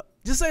 shut up."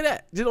 Just say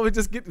that. You know,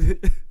 just get.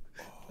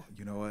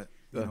 You know what?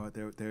 You know what?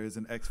 There is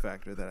an X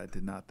factor that I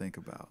did not think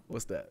about.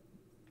 What's that?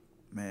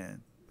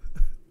 Man,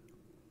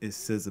 is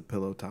SZA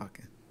pillow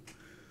talking?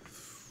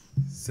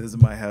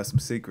 SZA might have some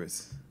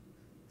secrets.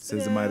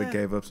 SZA might have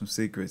gave up some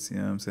secrets. You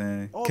know what I'm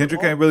saying?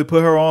 Kendrick ain't really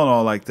put her on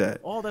all like that.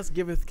 All that's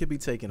giveth can be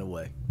taken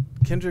away.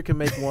 Kendrick can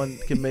make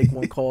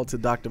one call to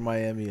Dr.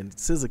 Miami, and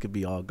SZA could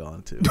be all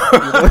gone too.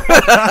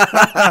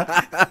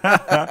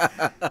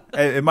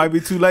 Hey, it might be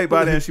too late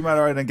by then. She might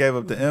already done gave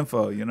up the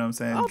info. You know what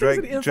I'm saying?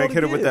 Drake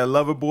hit her with that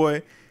lover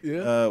boy.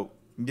 Yeah.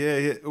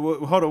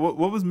 Hold on.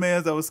 What was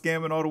Mans that was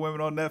scamming all the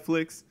women on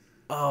Netflix?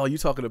 Oh, you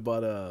talking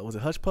about was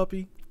it Hush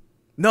Puppy?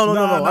 No. I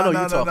know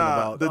you're talking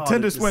about the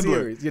Tinder swindler.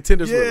 Series. Yeah,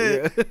 Tinder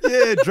swindler.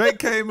 Yeah. Drake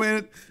came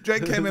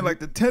in like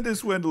the Tinder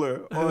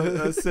swindler on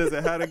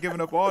SZA. Had her giving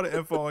up all the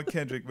info on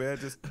Kendrick, man.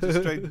 Just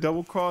straight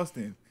double crossed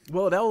him.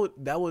 Well,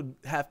 that would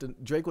have to.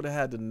 Drake would have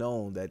had to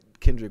known that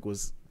Kendrick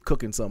was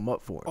cooking something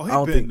up for him.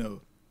 Oh, he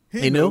knew.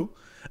 He knew.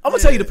 I'm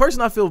gonna tell you, the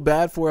person I feel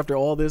bad for after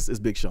all this is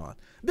Big Sean.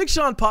 Big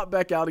Sean popped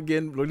back out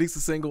again, released a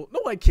single.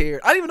 Nobody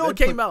cared. I didn't even know it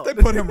came out. They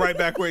put him right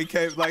back where he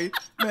came. Like,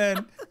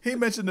 man, he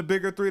mentioned the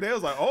bigger three. They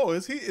was like, oh,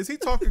 is he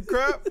talking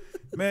crap?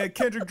 Man,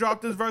 Kendrick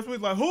dropped this verse. We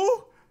was like,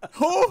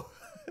 who?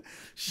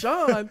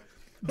 Sean.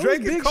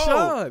 Drake Big and Cole.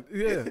 Sean.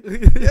 Yeah.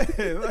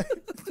 Yeah. Like,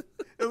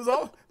 it was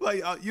all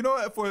like, you know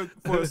what? For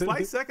a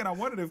slight second, I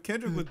wondered if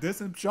Kendrick was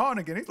dissing Sean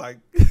again. He's like,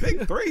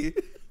 big three.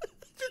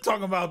 You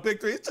talking about big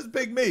three? It's just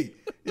big me.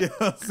 You know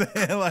what I'm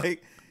saying?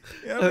 Like,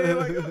 you know what I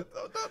mean? Like,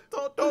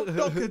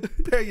 don't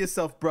compare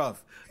yourself, bruv.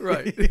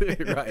 Right.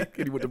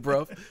 Can you with the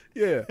bruv?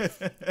 Yeah.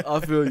 I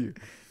feel you.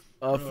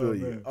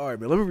 Man. All right,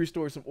 man. Let me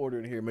restore some order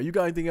in here, man. You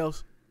got anything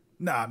else?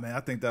 Nah, man.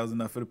 I think that was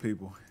enough for the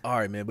people. All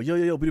right, man. But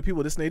yo, be the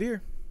people. This Nate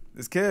here.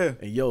 It's Kev.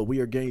 And yo,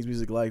 we are Games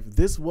Music Life.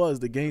 This was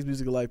the Games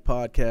Music Life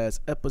podcast,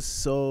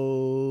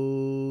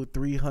 episode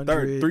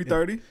 330.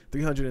 330?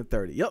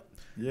 330. Yep.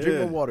 Yeah. Drink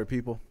more water,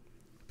 people.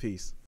 Peace.